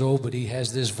 80 years old, but he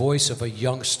has this voice of a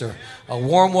youngster. A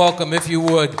warm welcome, if you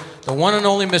would, the one and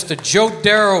only Mr. Joe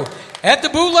Darro at the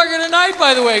Bootlegger tonight,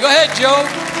 by the way. Go ahead, Joe.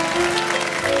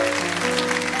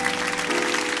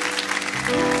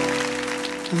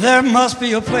 There must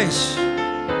be a place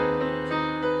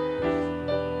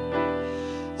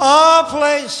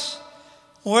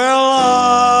where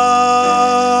love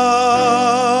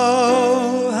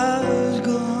has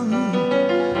gone.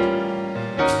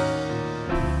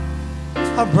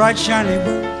 A bright shiny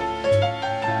bird,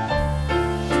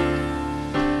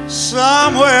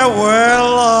 somewhere where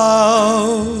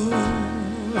love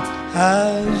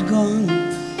has gone,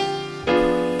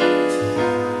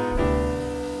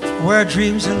 where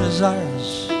dreams and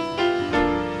desires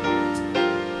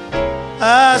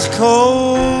as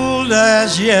cold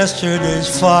as yesterday's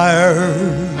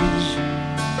fires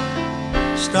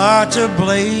start to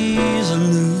blaze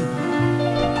anew.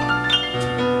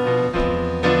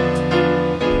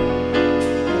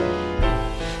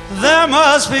 There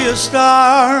must be a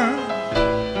star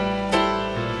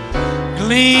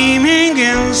gleaming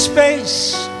in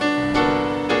space,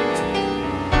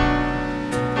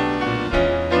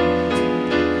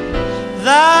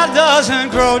 that doesn't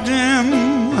grow dim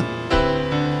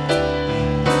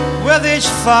with each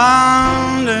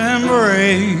fond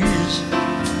embrace.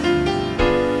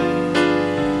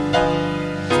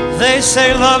 They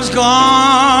say love's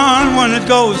gone when it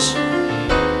goes,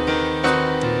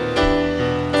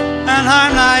 and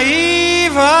I'm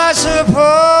naive, I suppose.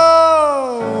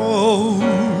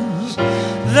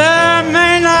 There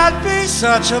may not be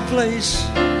such a place,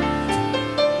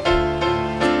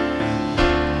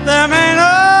 there may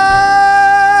not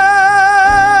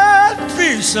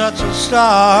be such a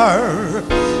star,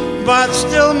 but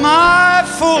still my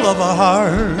fool of a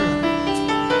heart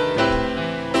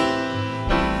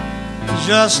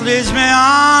just leads me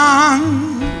on.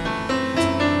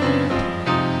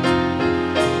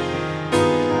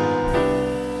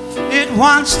 It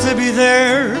wants to be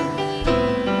there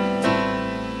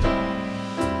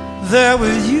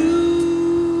with you,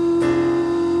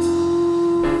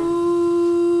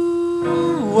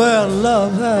 where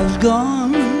love has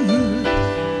gone.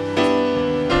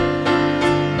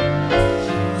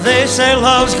 They say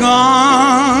love's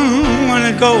gone when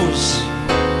it goes,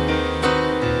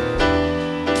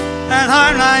 and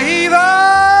I'm naive, I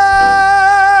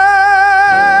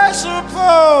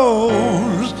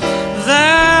suppose.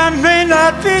 There may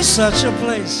not be such a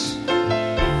place,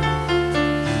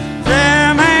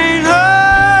 there may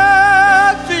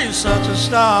not be such a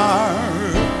star,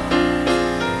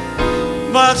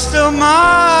 but still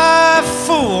my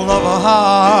fool of a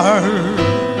heart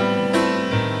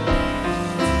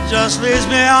just leads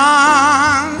me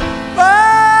on. But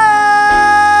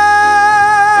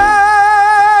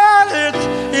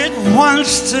it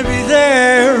wants to be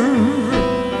there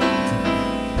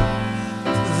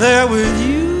with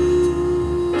you,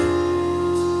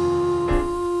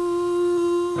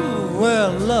 where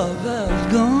love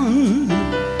has gone,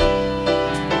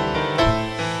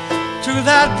 to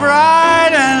that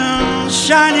bright and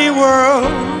shiny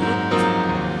world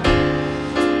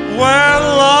where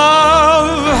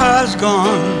love has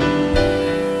gone,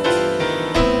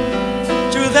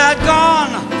 to that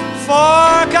gone,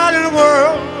 forgotten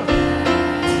world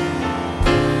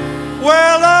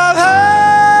where love has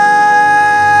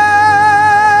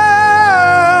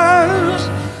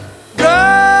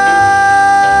gone.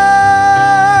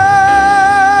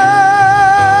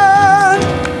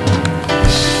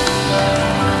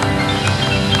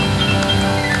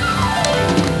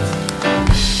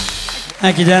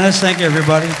 Thank you, Dennis. Thank you,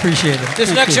 everybody. Appreciate it.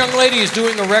 This next young lady is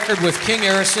doing a record with King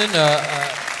Harrison.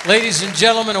 Ladies and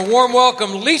gentlemen, a warm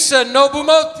welcome, Lisa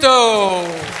Nobumoto.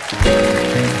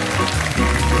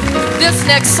 This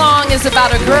next song is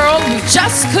about a girl who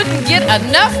just couldn't get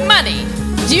enough money.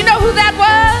 Do you know who that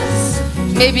was?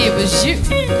 Maybe it was you.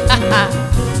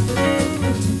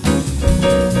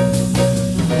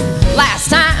 Last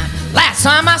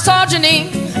time I saw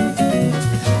Janine,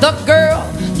 the girl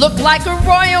looked like a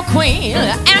royal queen,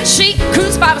 and she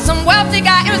cruised by with some wealthy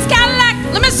guy in his Cadillac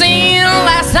limousine.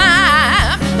 Last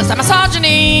time I saw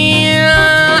Janine.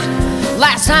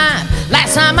 Last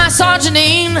time I saw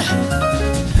Janine.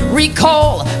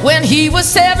 Recall when he was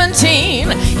 17.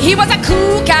 He was a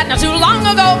cool cat not too long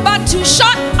ago, but too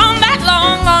short on that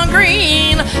long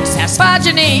green. Satisfied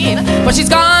Janine, but she's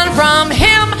gone from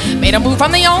him. Made a move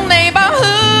from the old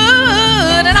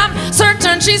neighborhood, and I'm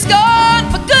certain she's gone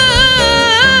for good.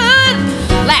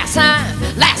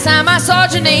 Last time I saw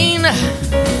Janine,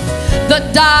 the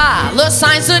dollar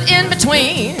sign stood in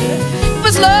between. It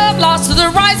was love lost to the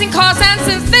rising cost, and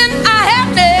since then I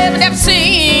have never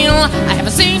seen. I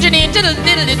haven't seen Janine.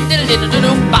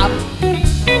 Bop.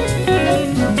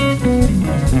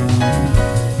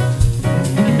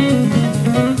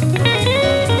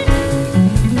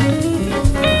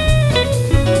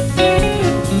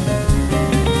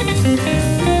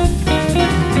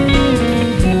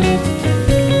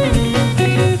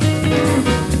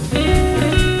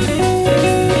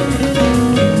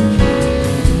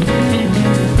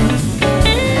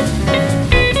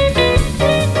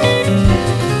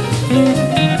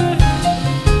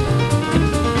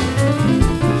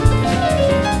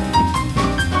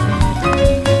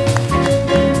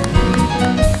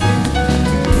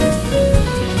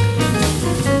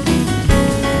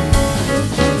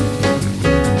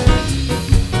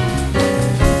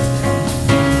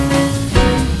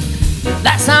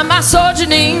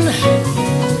 Janine.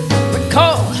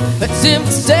 Recall it's him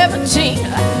 17.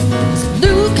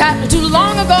 Blue cat too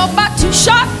long ago, but too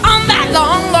short on that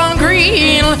long, long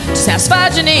green to satisfy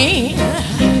Janine.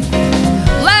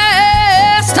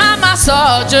 Last time I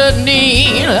saw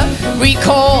Janine,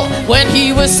 recall when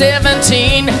he was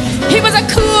 17. He was a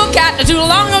cool cat too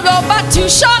long ago, but too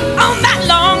short on that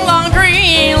long, long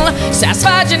green to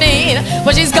satisfy Janine.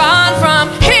 Well, she's gone from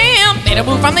him, made a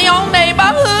move from the old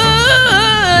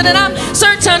neighborhood, and I'm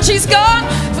certain she's gone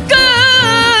for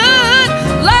good.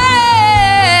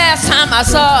 Last time I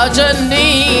saw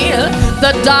Janine,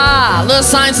 the dollar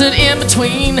signs stood in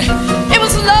between. It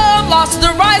was love lost to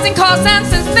the rising cost, and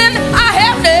since then I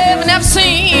have never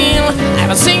seen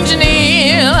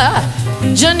Janine.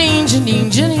 Janine,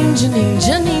 Janine, Janine, Janine,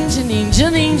 Janine, Janine,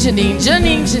 Janine, Janine, Janine,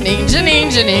 Janine, Janine,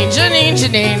 Janine, Janine,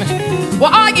 Janine.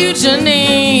 Where are you,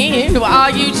 Janine? Where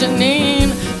are you,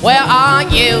 Janine? Where are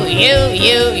you,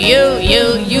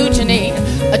 Janine?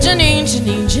 Janine,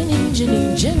 Janine, Janine,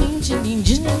 Janine, Janine, Janine, Janine,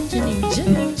 Janine,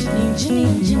 Janine, Janine,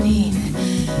 Janine, Janine.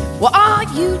 Where are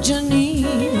you,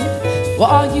 Janine? Where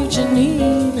are you,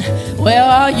 Janine? Where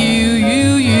are you,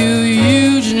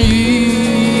 Janine?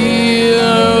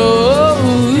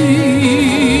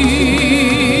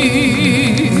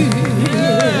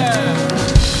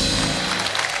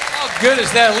 How good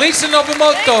is that? Lisa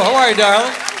Nobumoto, how are you,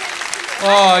 darling?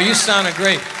 Oh, you sounded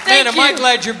great. Man, am I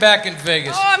glad you're back in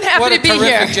Vegas. Oh, I'm happy to be here. What a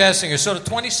terrific jazz singer. So the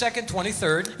 22nd,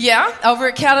 23rd. Yeah, over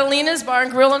at Catalina's Bar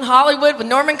and Grill in Hollywood with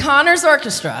Norman Connor's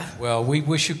orchestra. Well, we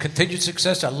wish you continued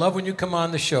success. I love when you come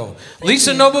on the show.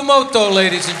 Lisa Nobumoto,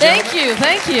 ladies and gentlemen. Thank you,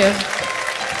 thank you.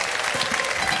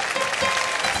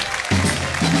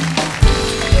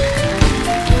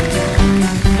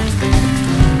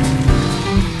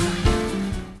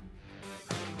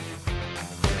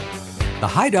 The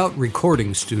Hideout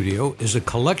Recording Studio is a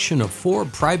collection of 4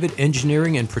 private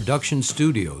engineering and production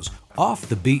studios off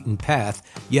the beaten path,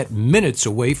 yet minutes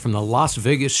away from the Las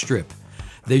Vegas Strip.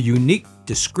 Their unique,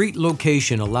 discreet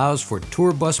location allows for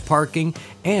tour bus parking,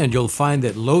 and you'll find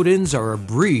that load-ins are a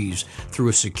breeze through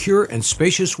a secure and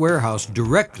spacious warehouse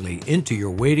directly into your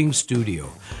waiting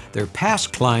studio. Their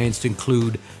past clients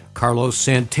include Carlos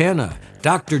Santana,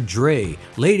 Dr. Dre,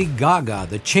 Lady Gaga,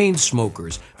 the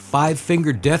Chainsmokers, Five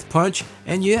Finger Death Punch,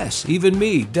 and yes, even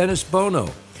me, Dennis Bono.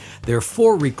 Their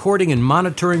 4 recording and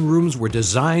monitoring rooms were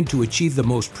designed to achieve the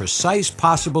most precise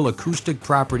possible acoustic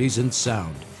properties and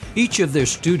sound. Each of their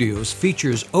studios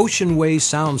features Oceanway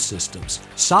sound systems,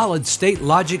 solid-state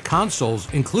Logic consoles,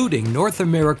 including North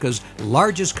America's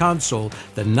largest console,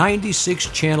 the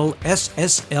 96-channel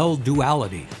SSL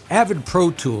Duality, Avid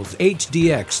Pro Tools,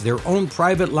 HDX, their own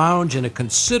private lounge, and a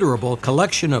considerable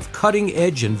collection of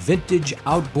cutting-edge and vintage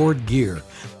outboard gear.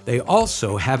 They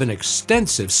also have an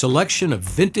extensive selection of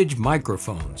vintage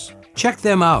microphones. Check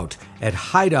them out at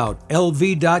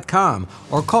hideoutlv.com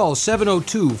or call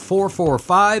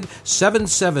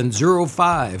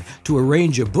 702-445-7705 to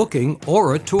arrange a booking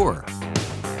or a tour.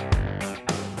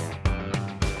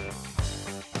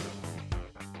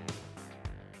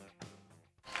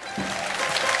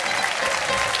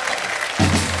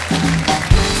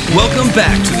 Welcome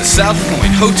back to the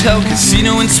Southpoint Hotel,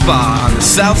 Casino, and Spa on the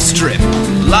South Strip.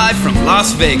 Live from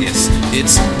Las Vegas,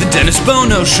 it's the Dennis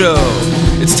Bono Show.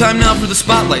 It's time now for the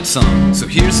Spotlight song, so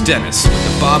here's Dennis with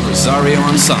the Bob Rosario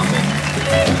Ensemble.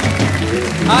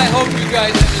 I hope you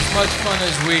guys had as much fun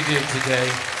as we did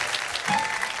today.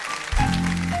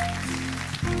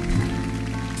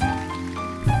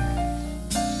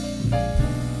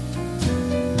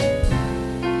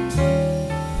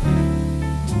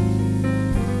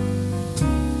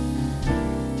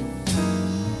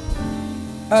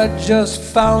 I just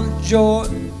found joy.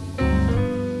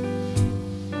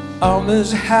 I'm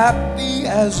as happy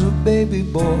as a baby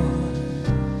boy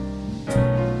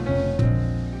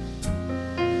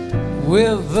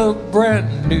with a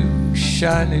brand new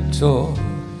shiny toy.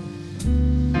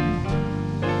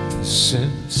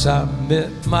 Since I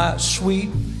met my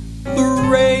sweet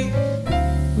Lorraine,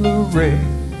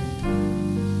 Lorraine,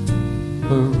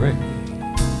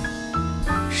 Lorraine.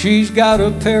 She's got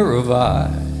a pair of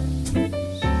eyes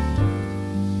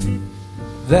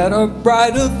that are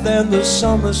brighter than the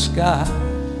summer sky.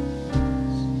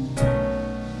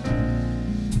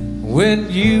 When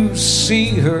you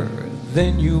see her,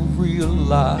 then you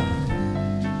realize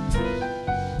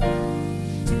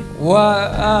why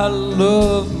I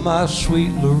love my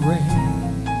sweet Lorraine.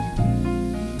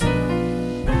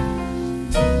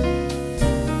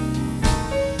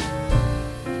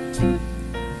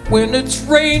 When it's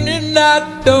raining,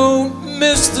 I don't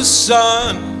miss the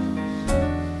sun,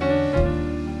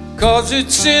 'cause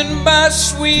it's in my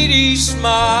sweetie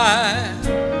smile.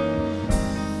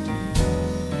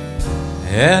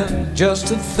 And just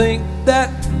to think that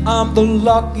I'm the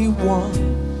lucky one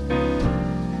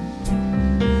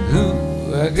who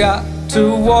got to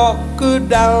walk her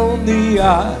down the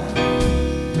aisle.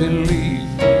 Believe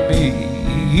me,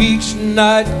 each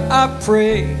night I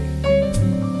pray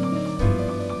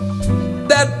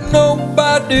that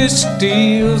nobody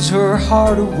steals her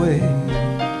heart away.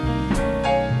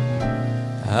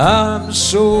 I'm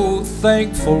so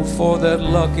thankful for that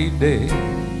lucky day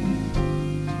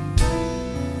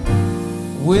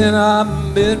when I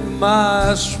met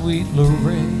my sweet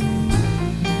Lorraine.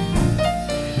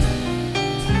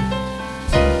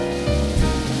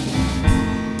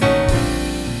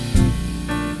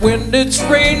 When it's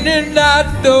raining, I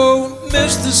don't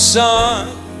miss the sun,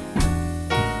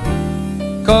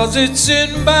 'cause it's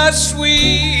in my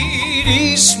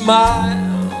sweetie smile.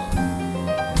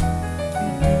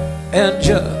 And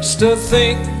just to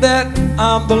think that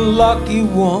I'm the lucky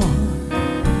one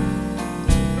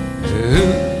who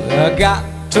got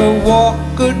to walk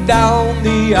her down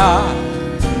the aisle.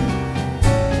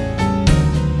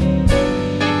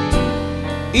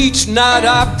 Each night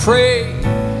I pray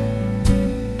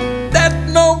that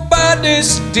nobody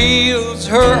steals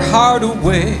her heart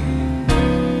away.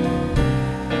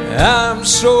 I'm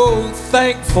so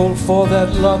thankful for that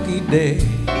lucky day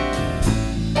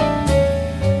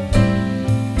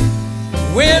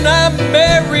when I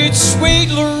married sweet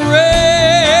Lorraine.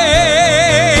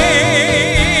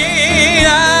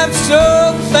 I'm so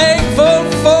thankful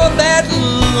for that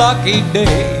lucky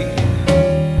day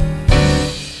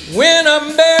when I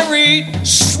married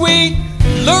sweet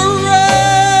Lorraine.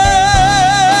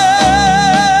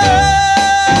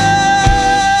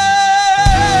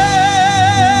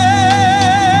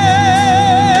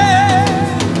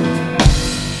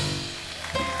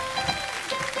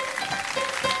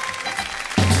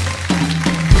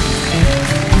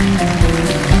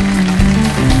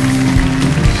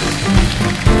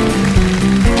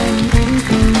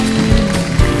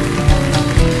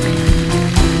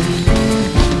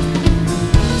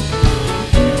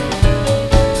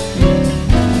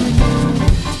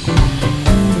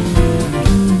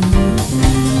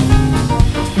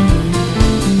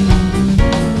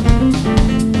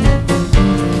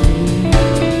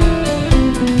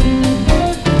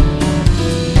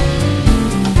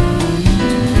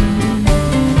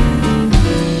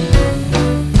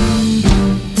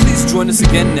 Join us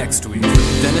again next week for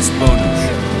the Dennis Bono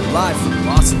Show, live from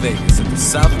Las Vegas at the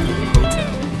Southpoint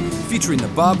Hotel, featuring the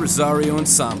Bob Rosario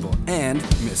Ensemble and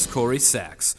Miss Corey Sachs.